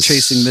people were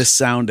chasing this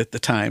sound at the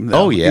time.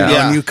 Though. Oh,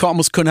 yeah. And you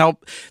almost couldn't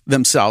help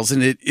themselves.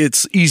 And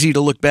it's easy to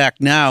look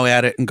back now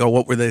at it and go,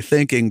 what were they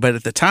thinking? But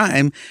at the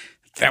time,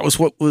 that was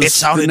what was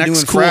the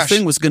next cool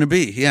thing was going to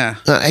be. Yeah.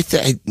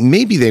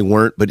 Maybe they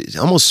weren't, but it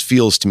almost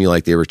feels to me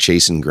like they were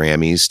chasing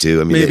Grammys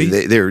too. I mean,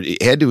 they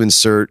had to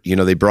insert,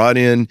 they brought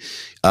in,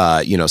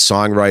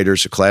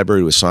 songwriters or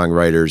collaborated with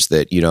songwriters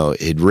that,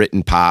 had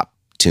written pop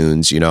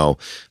tunes,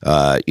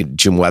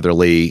 Jim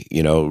Weatherly,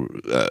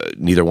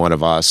 Neither One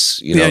of Us,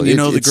 the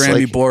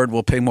Grammy board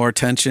will pay more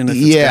attention if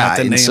it's got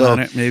the name on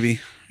it,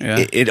 maybe.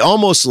 Yeah. It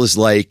almost was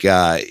like,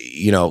 I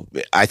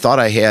thought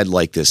I had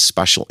like this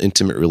special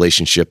intimate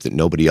relationship that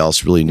nobody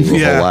else really knew a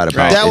whole lot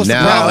about. That was the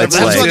problem.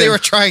 That's what they were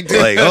trying to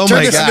like, oh turn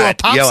my this God. into a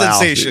pop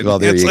sensation. Well,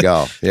 there you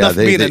go. Yeah,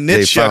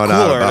 they found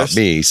out about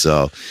me,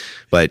 so...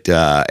 But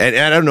and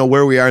I don't know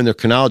where we are in the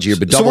chronology here,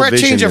 but Double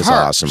Vision is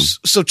awesome.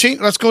 So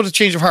let's go to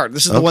Change of Heart.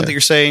 This is the one that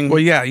you're saying. Well,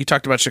 yeah, you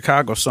talked about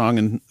Chicago song,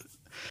 and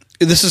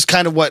this is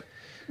kind of what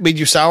made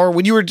you sour.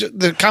 When you were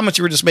the comments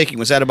you were just making,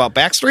 was that about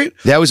Backstreet?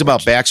 That was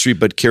about Backstreet,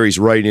 but carries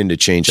right into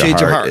Change of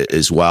Heart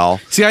as well.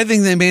 See, I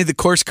think they made the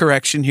course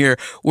correction here,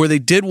 where they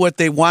did what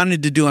they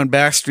wanted to do on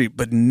Backstreet,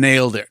 but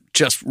nailed it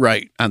just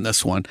right on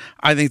this one.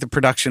 I think the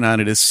production on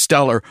it is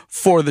stellar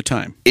for the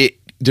time.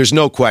 There's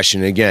no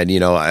question. Again,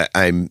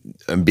 I'm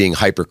being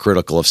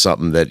hypercritical of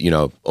something that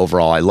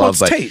overall I love.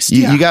 But taste,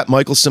 you got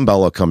Michael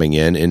Cimbello coming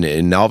in,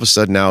 and all of a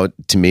sudden now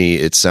to me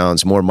it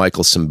sounds more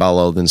Michael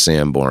Cimbello than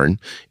Sanborn.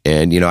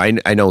 And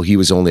I know he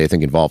was only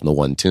involved in the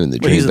one tune, The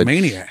Dream. He's a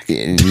maniac.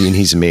 And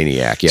he's a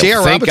maniac.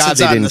 Yeah, thank God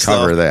they didn't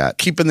cover that.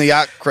 Keeping the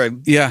yacht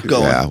cred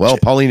going. Yeah. Well,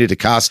 Paulina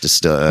DaCosta's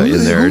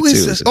in there too.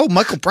 This? Oh,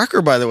 Michael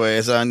Brecker, by the way,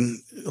 is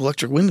on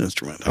Electric Wind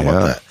Instrument. How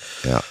about that?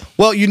 Yeah.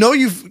 Well,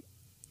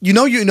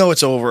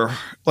 it's over.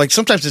 Like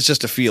sometimes it's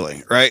just a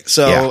feeling, right?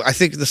 So I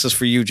think this is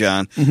for you,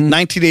 John.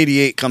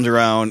 1988 comes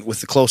around with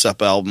the Close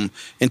Up album,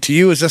 and to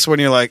you, is this when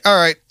you're like, all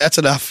right, that's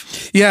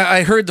enough? Yeah,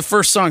 I heard the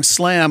first song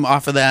 "Slam"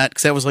 off of that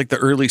because that was like the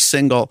early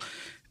single.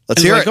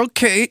 Let's hear it.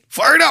 Okay,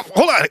 fire it up.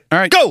 Hold on. All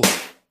right, go.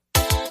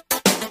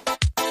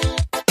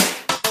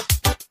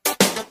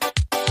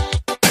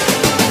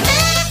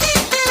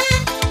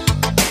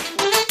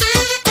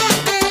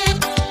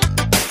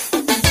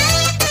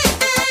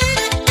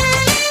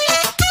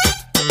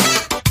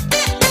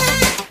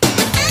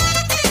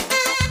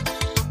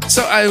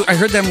 So I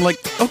heard them like,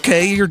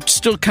 okay, you're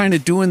still kind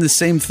of doing the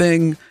same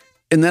thing.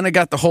 And then I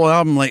got the whole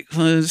album like,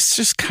 it's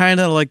just kind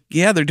of like,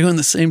 yeah, they're doing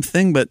the same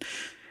thing, but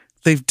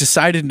they've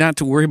decided not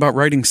to worry about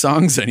writing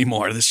songs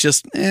anymore. It's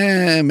just,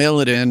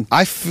 mail it in.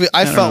 I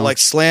felt like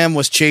Slam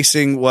was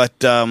chasing what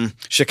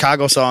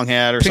Chicago song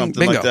had or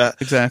something like that.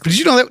 Exactly. Did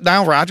you know that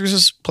Nile Rodgers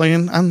is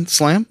playing on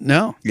Slam?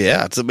 No.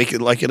 Yeah. Does it make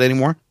it like it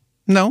anymore?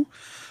 No.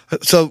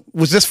 So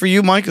was this for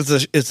you, Mike? Is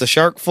the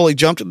shark fully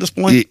jumped at this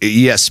point?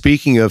 Yeah.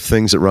 Speaking of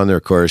things that run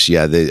their course,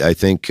 I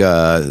think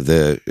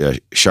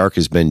the shark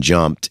has been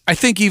jumped. I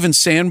think even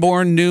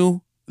Sanborn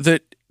knew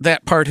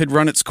that part had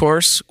run its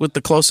course with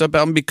the Close Up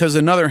album, because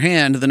Another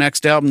Hand, the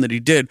next album that he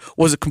did,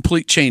 was a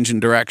complete change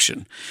in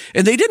direction.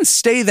 And they didn't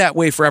stay that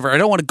way forever. I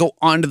don't want to go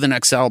on to the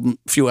next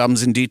few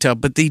albums in detail,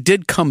 but they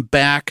did come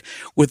back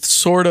with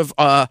sort of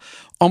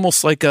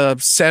almost like a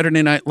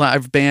Saturday Night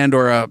Live band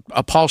or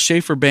a Paul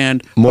Schaefer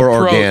band. More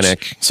approach.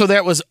 Organic. So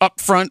that was Up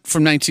Front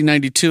from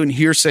 1992 and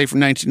Hearsay from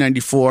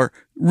 1994.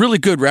 Really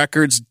good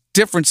records.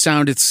 Different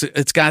sound.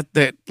 It's got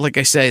that, like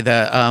I say,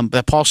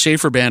 the Paul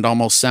Schaefer band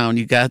almost sound.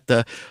 You got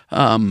the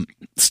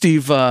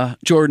Steve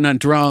Jordan on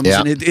drums,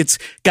 and it's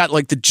got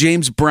like the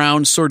James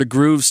Brown sort of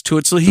grooves to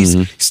it. So he's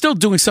still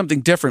doing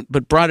something different,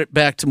 but brought it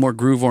back to more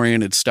groove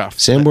oriented stuff.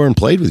 Sanborn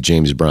played with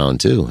James Brown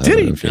too.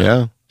 Did he?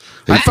 Yeah.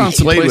 I found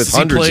some played with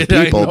hundreds of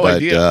people,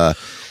 but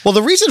well,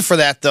 the reason for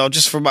that, though,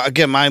 just from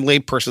again my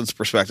layperson's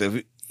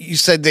perspective, you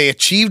said they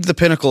achieved the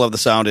pinnacle of the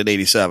sound in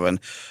 '87.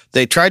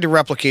 They tried to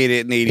replicate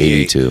it in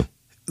 '88. '82.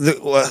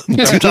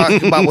 I'm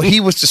talking about what he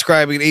was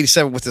describing in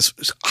 '87 with this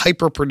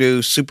hyper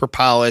produced, super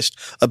polished,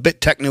 a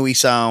bit techno-y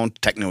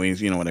sound. Techno-y,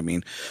 you know what I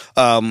mean.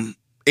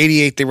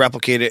 '88, they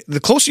replicated it. The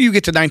closer you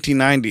get to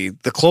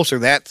 1990, the closer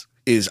that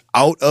is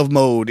out of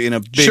mode in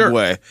a big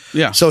way.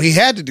 Yeah. So he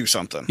had to do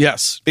something.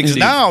 Yes. Because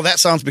now that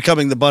sound's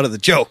becoming the butt of the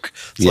joke.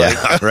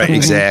 It's right.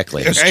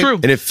 Exactly. It's true.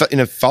 And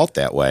it felt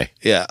that way.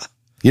 Yeah.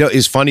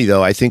 It's funny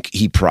though. I think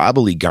he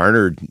probably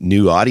garnered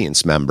new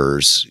audience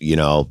members,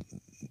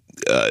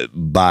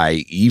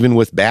 by even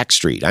with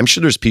Backstreet. I'm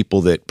sure there's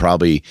people that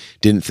probably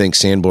didn't think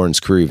Sanborn's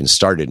career even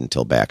started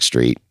until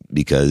Backstreet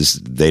because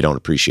they don't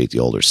appreciate the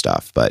older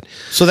stuff. But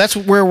so that's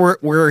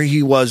where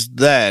he was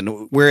then.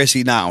 Where is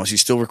he now? Is he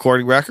still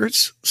recording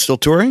records? Still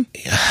touring?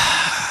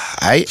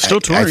 Still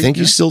touring. I think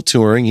he's still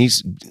touring.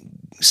 He's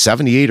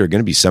 78 or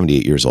going to be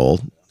 78 years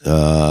old.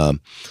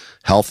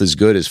 Health is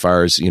good as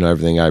far as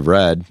everything I've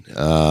read.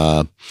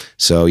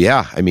 So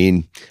yeah, I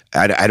mean,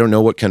 I don't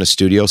know what kind of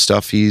studio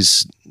stuff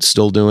he's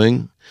still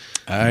doing.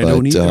 I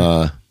don't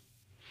either.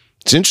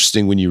 It's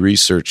interesting when you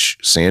research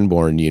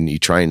Sanborn and you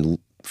try and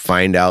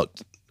find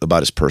out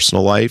about his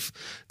personal life.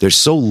 There's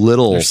so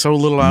little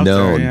out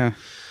known. there,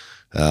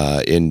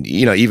 yeah. And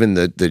even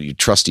the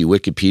trusty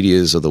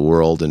Wikipedias of the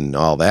world and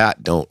all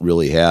that don't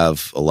really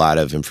have a lot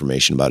of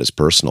information about his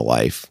personal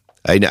life.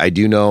 I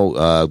do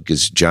know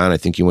because John, I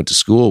think you went to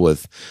school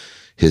with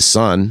his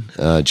son,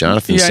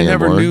 Jonathan Sanborn. I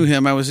never knew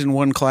him. I was in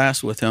one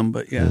class with him,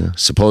 but yeah.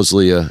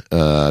 Supposedly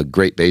a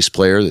great bass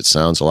player that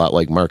sounds a lot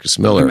like Marcus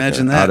Miller.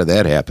 Imagine that. How did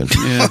that happen?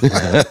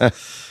 Yeah.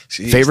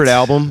 Favorite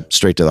album,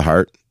 Straight to the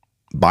Heart,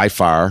 by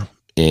far.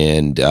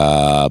 And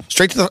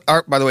Straight to the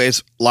Heart, by the way,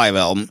 is live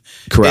album.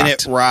 Correct. And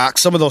it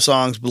rocks. Some of those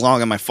songs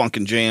belong on my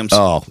Funkin' Jams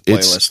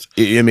playlist.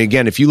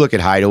 Again, if you look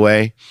at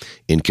Hideaway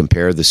and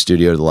compare the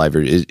studio to the live,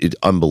 it's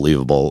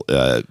unbelievable,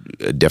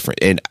 different.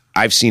 And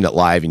I've seen it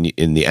live, and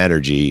the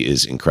energy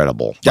is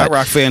incredible. Yacht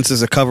Rock Fans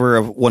is a cover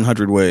of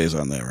 100 Ways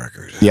on that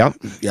record. Yep.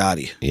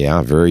 Yachty.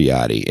 Yeah, very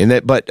yachty.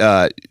 And but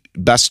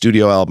best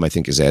studio album, I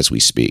think, is As We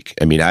Speak.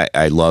 I mean,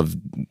 I love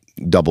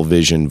Double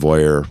Vision,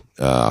 Voyeur,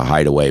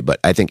 Hideaway, but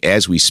I think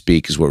As We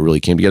Speak is what really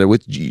came together.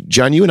 With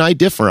John, you and I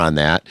differ on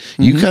that.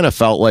 Mm-hmm. You kind of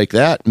felt like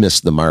that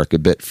missed the mark a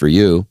bit for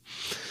you.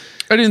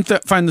 I didn't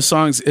find the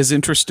songs as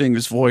interesting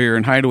as Voyeur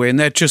and Hideaway, and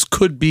that just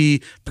could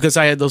be because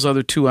I had those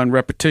other two on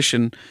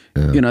repetition.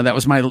 Yeah. That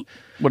was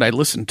what I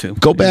listened to.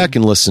 Go back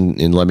and listen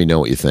and let me know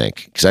what you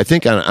think, because I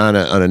think on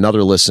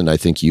another listen, I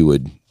think you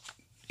would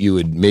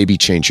maybe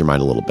change your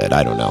mind a little bit.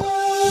 I don't know.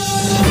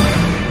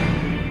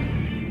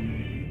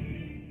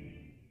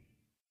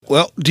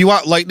 Well, do you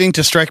want lightning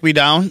to strike me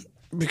down?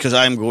 Because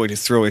I'm going to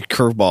throw a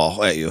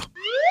curveball at you.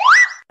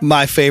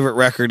 My favorite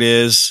record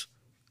is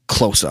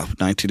Close Up,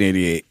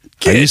 1988.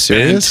 Are you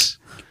serious?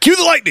 Cue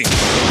the lightning.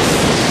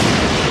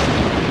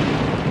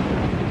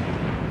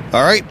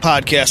 All right,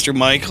 podcaster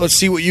Mike, let's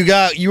see what you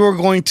got. You are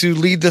going to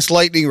lead this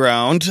lightning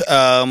round.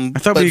 I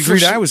thought we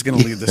agreed I was going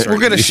to lead this. We're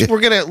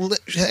gonna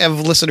have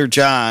listener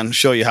John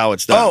show you how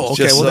it's done. Oh,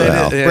 okay.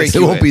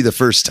 It won't be the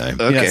first time.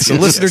 Okay, so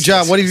listener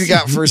John, what have you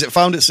got for? Is it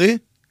Found at Sea?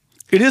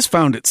 It is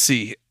Found at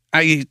Sea.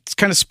 I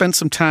kind of spent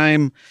some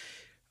time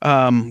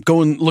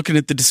looking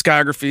at the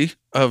discography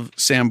of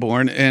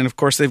Sanborn, and of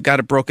course they've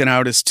got it broken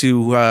out as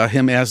to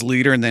him as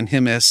leader and then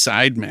him as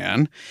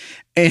sideman,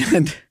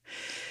 and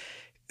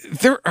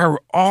there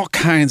are all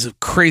kinds of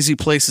crazy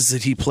places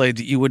that he played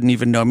that you wouldn't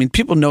even know. I mean,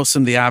 people know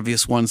some of the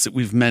obvious ones that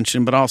we've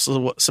mentioned, but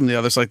also some of the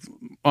others, like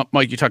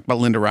Mike, you talked about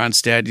Linda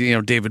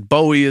Ronstadt. David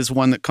Bowie is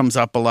one that comes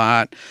up a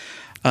lot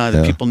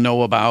that people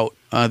know about.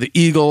 The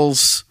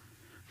Eagles.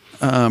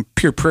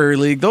 Pure Prairie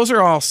League. Those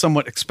are all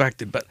somewhat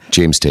expected, but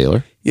James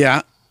Taylor.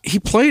 Yeah. He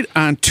played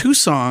on two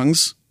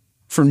songs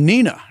for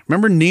Nina.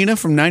 Remember Nina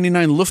from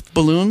 99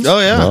 Luftballons? Oh,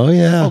 yeah. Oh,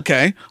 yeah.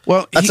 Okay.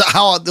 Well, that's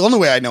the only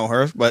way I know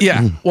her. But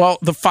yeah. Well,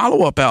 the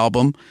follow-up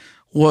album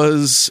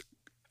was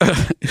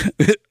a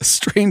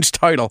strange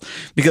title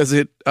because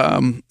it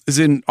is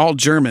in all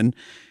German.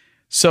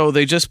 So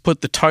they just put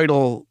the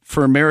title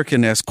for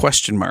American as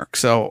question mark.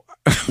 So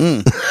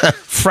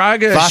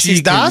Frage Was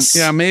ist das?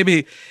 Yeah,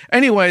 maybe.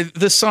 Anyway,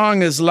 the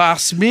song is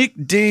Lass mich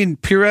den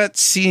Pirat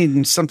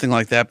sein, something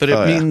like that, but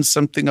it means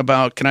something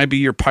about can I be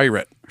your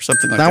pirate or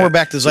something like that. Now we're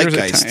back to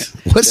Zeitgeist.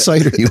 What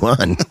site are you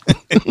on?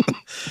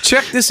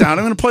 Check this out.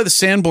 I'm going to play the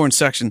Sanborn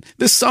section.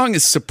 This song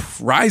is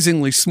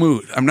surprisingly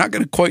smooth. I'm not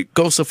going to quite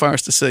go so far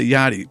as to say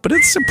yachty, but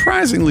it's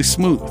surprisingly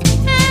smooth.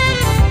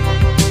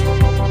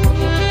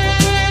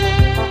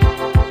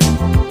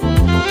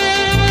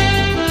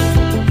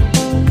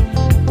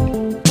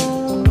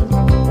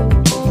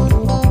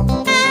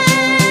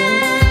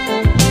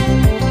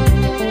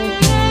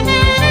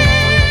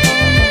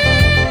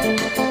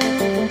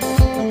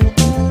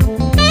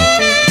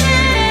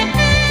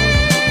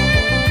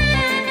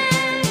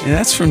 Yeah,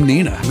 that's from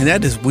Nina. I mean,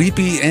 that is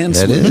weepy and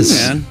smooth,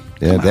 man.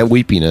 Yeah, that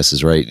weepiness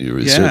is right.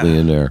 Certainly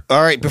in there.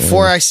 All right,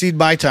 before I cede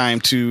my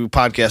time to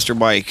podcaster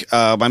Mike,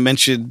 I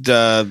mentioned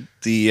what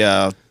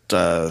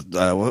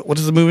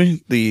is the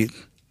movie? The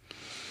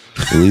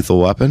Lethal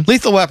Weapon?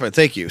 Lethal Weapon,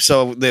 thank you.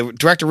 So the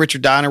director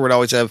Richard Donner would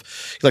always he'd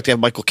like to have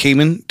Michael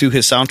Kamen do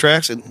his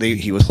soundtracks, and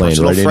he was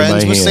personal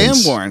friends with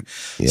Sanborn.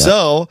 Yeah.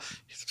 So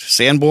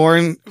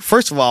Sanborn,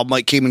 first of all,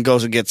 Mike Kamen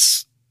goes and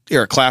gets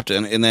Eric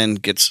Clapton and then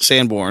gets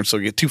Sanborn, so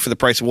you get two for the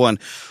price of one.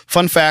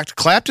 Fun fact,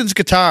 Clapton's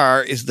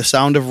guitar is the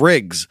sound of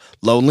Riggs,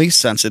 lonely,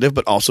 sensitive,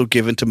 but also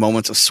given to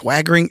moments of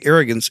swaggering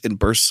arrogance and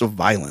bursts of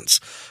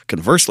violence.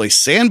 Conversely,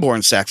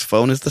 Sanborn's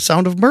saxophone is the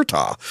sound of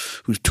Murtaugh,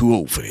 who's too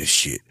old for this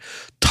shit.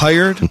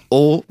 Tired,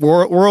 old,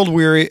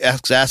 world-weary,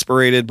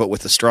 exasperated, but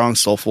with a strong,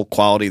 soulful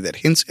quality that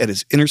hints at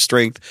his inner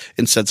strength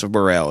and sense of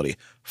morality.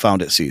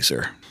 Found at Sea,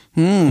 sir.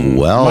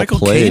 Well Michael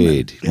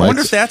played. Kamen. I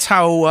wonder if that's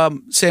how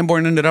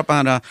Sanborn ended up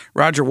on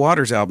Roger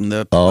Waters' album,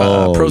 the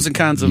Pros and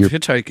Cons of you're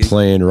Hitchhiking.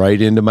 Playing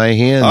right into my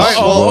hands. All right,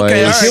 well,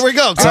 okay, boys. all right. Here we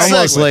go. It's Good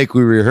almost segue. like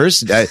we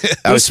rehearsed. I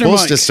was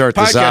supposed to start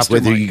this off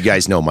with Podcaster you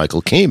guys know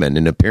Michael Kamen,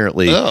 and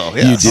apparently Oh,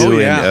 yes. you do. Oh,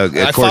 yeah. And,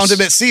 I of course, found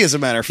him at sea, as a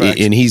matter of fact.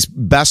 and he's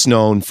best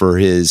known for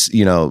his,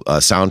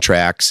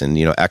 soundtracks and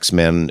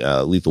X-Men,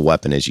 Lethal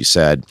Weapon, as you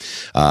said,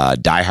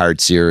 Die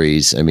Hard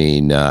series. I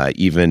mean,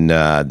 even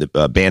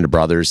the Band of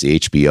Brothers, the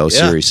HBO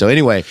series. So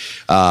anyway.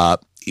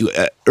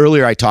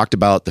 Earlier, I talked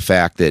about the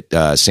fact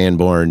that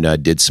Sanborn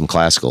did some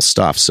classical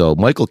stuff. So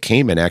Michael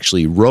Kamen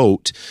actually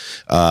wrote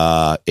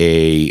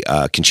a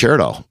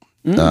concerto.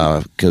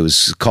 It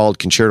was called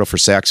Concerto for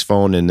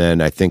Saxophone, and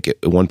then I think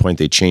at one point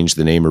they changed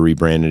the name or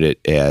rebranded it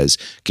as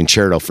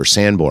Concerto for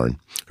Sanborn,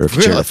 or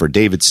Concerto for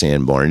David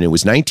Sanborn. And it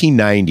was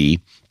 1990,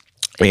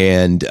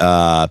 and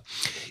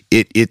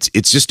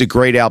it's just a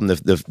great album.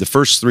 The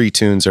first three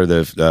tunes are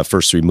the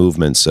first three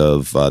movements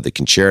of the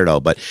concerto,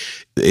 but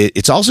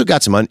it's also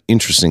got some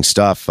interesting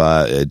stuff.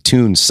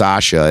 Tune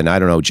Sasha, and I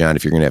don't know, John,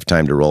 if you're going to have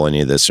time to roll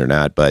any of this or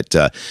not, but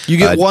you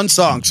get one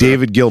song. Sir.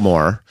 David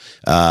Gilmour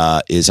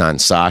is on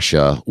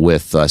Sasha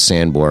with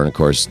Sanborn. Of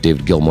course,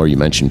 David Gilmour, you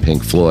mentioned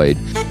Pink Floyd.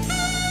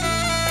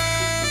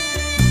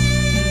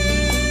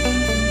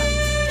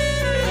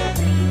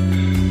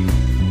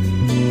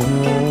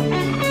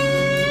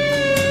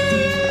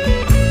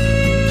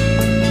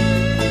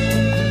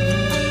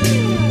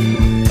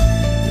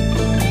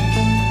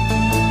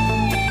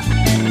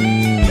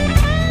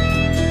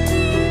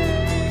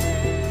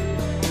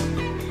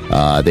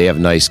 They have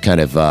nice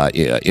kind of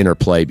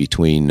interplay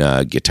between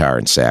guitar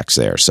and sax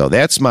there. So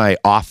that's my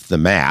off the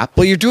map.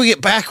 Well, you're doing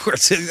it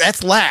backwards.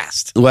 That's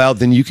last. Well,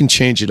 then you can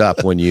change it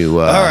up when you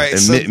all right,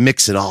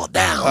 mix it all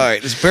down. All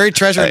right. Is Buried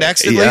Treasure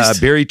next at least?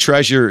 Buried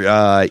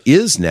Treasure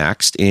is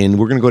next, and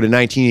we're going to go to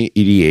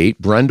 1988,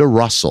 Brenda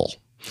Russell.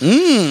 Do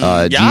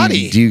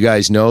you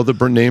guys know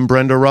the name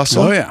Brenda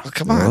Russell? Oh, yeah. Oh,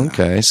 come on.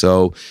 Okay,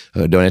 so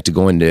don't have to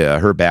go into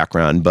her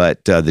background,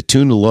 but the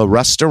tune Le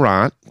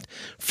Restaurant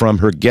from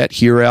her Get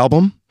Here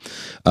album,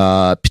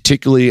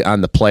 particularly on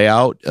the play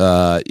out,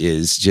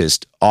 is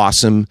just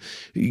awesome.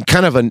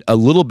 Kind of a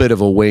little bit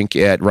of a wink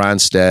at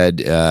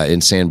Ronstadt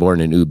and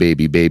Sanborn and Ooh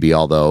Baby Baby,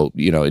 although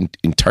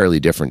entirely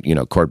different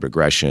chord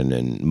progression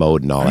and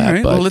mode and all that.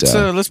 Right, but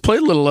well, let's play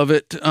a little of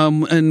it.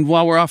 And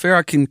while we're off air,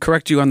 I can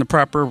correct you on the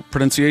proper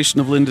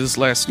pronunciation of Linda's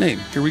last name.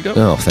 Here we go.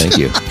 Oh, thank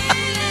you.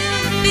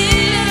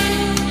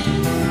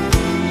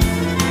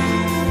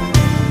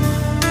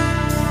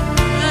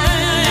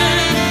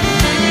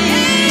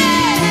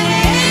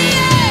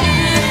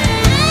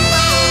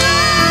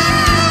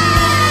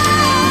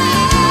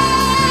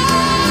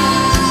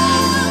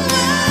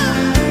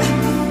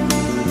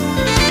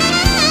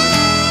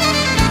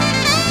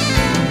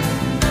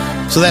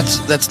 So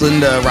that's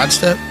Linda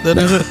Ronstadt, then,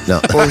 is it?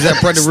 No. Or is that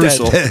Brenda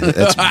Russell?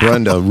 That's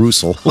Brenda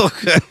Russell.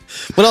 Okay.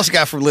 What else you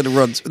got from Linda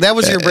Runs? That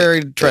was your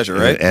Buried Treasure,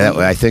 right?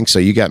 I think so.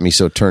 You got me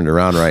so turned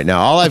around right now.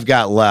 All I've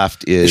got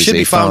left is should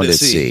be Found at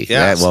Sea.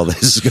 Yes. Well,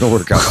 this is going to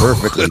work out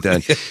perfectly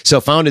then.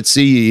 So Found at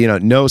Sea,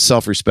 no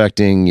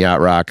self-respecting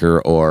yacht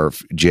rocker or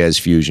jazz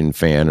fusion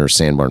fan or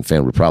Sanborn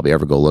fan would probably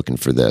ever go looking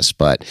for this.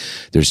 But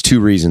there's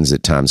two reasons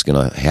that Tom's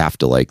going to have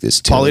to like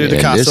this tune. Paulina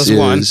DaCosta's this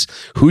one. Is,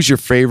 who's your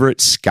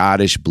favorite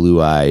Scottish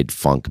blue-eyed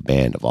funk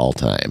band of all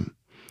time?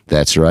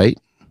 That's right.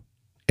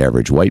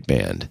 Average White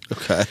Band.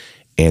 Okay.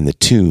 And the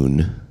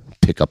tune,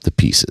 Pick Up the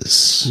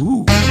Pieces.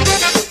 Ooh.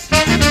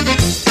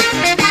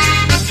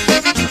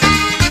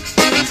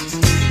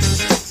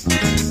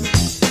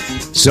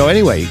 So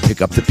anyway,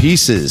 Pick Up the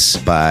Pieces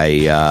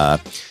by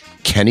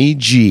Kenny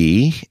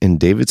G and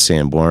David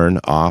Sanborn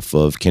off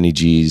of Kenny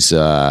G's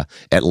At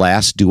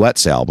Last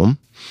Duets album.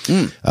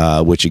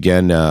 Which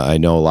again, I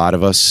know a lot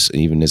of us,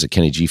 even as a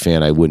Kenny G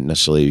fan, I wouldn't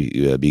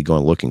necessarily be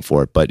going looking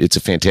for it, but it's a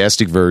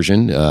fantastic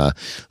version.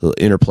 Little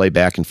interplay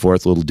back and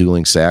forth, little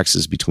dueling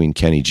saxes between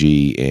Kenny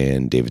G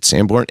and David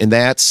Sanborn, and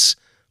that's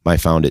my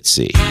Found at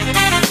Sea.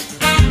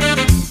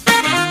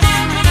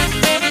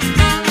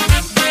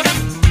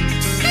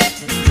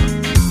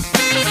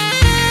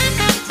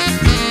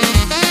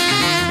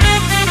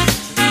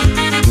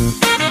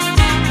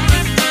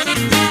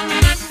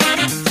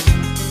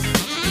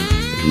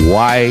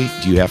 Why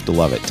do you have to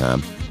love it,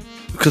 Tom?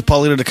 Because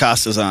Paulina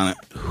DaCosta's on it.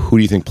 Who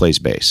do you think plays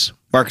bass?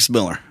 Marcus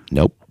Miller.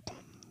 Nope.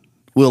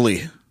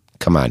 Willie.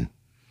 Come on.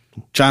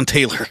 John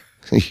Taylor.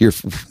 You're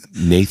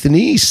Nathan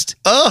East.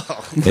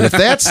 Oh. And if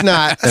that's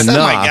not That's enough.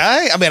 not my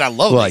guy. I mean, I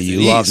love Well, Nathan you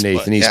East, love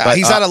Nathan East. Yeah, but,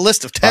 he's on a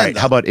list of 10. All right,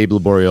 how about Abe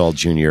Laboriel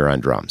Jr.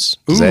 on drums?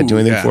 Does that do Ooh,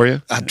 anything yeah. for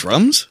you?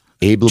 Drums?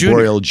 Abe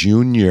Laboriel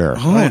Jr.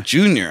 Oh,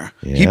 Junior.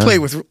 Yeah. He played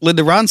with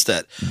Linda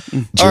Ronstadt.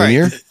 All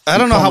Junior? right. I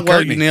don't know Paul how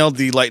well McCartney. you nailed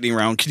the lightning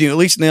round. Can you at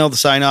least nail the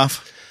sign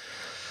off?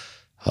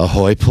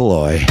 Ahoy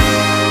polloi.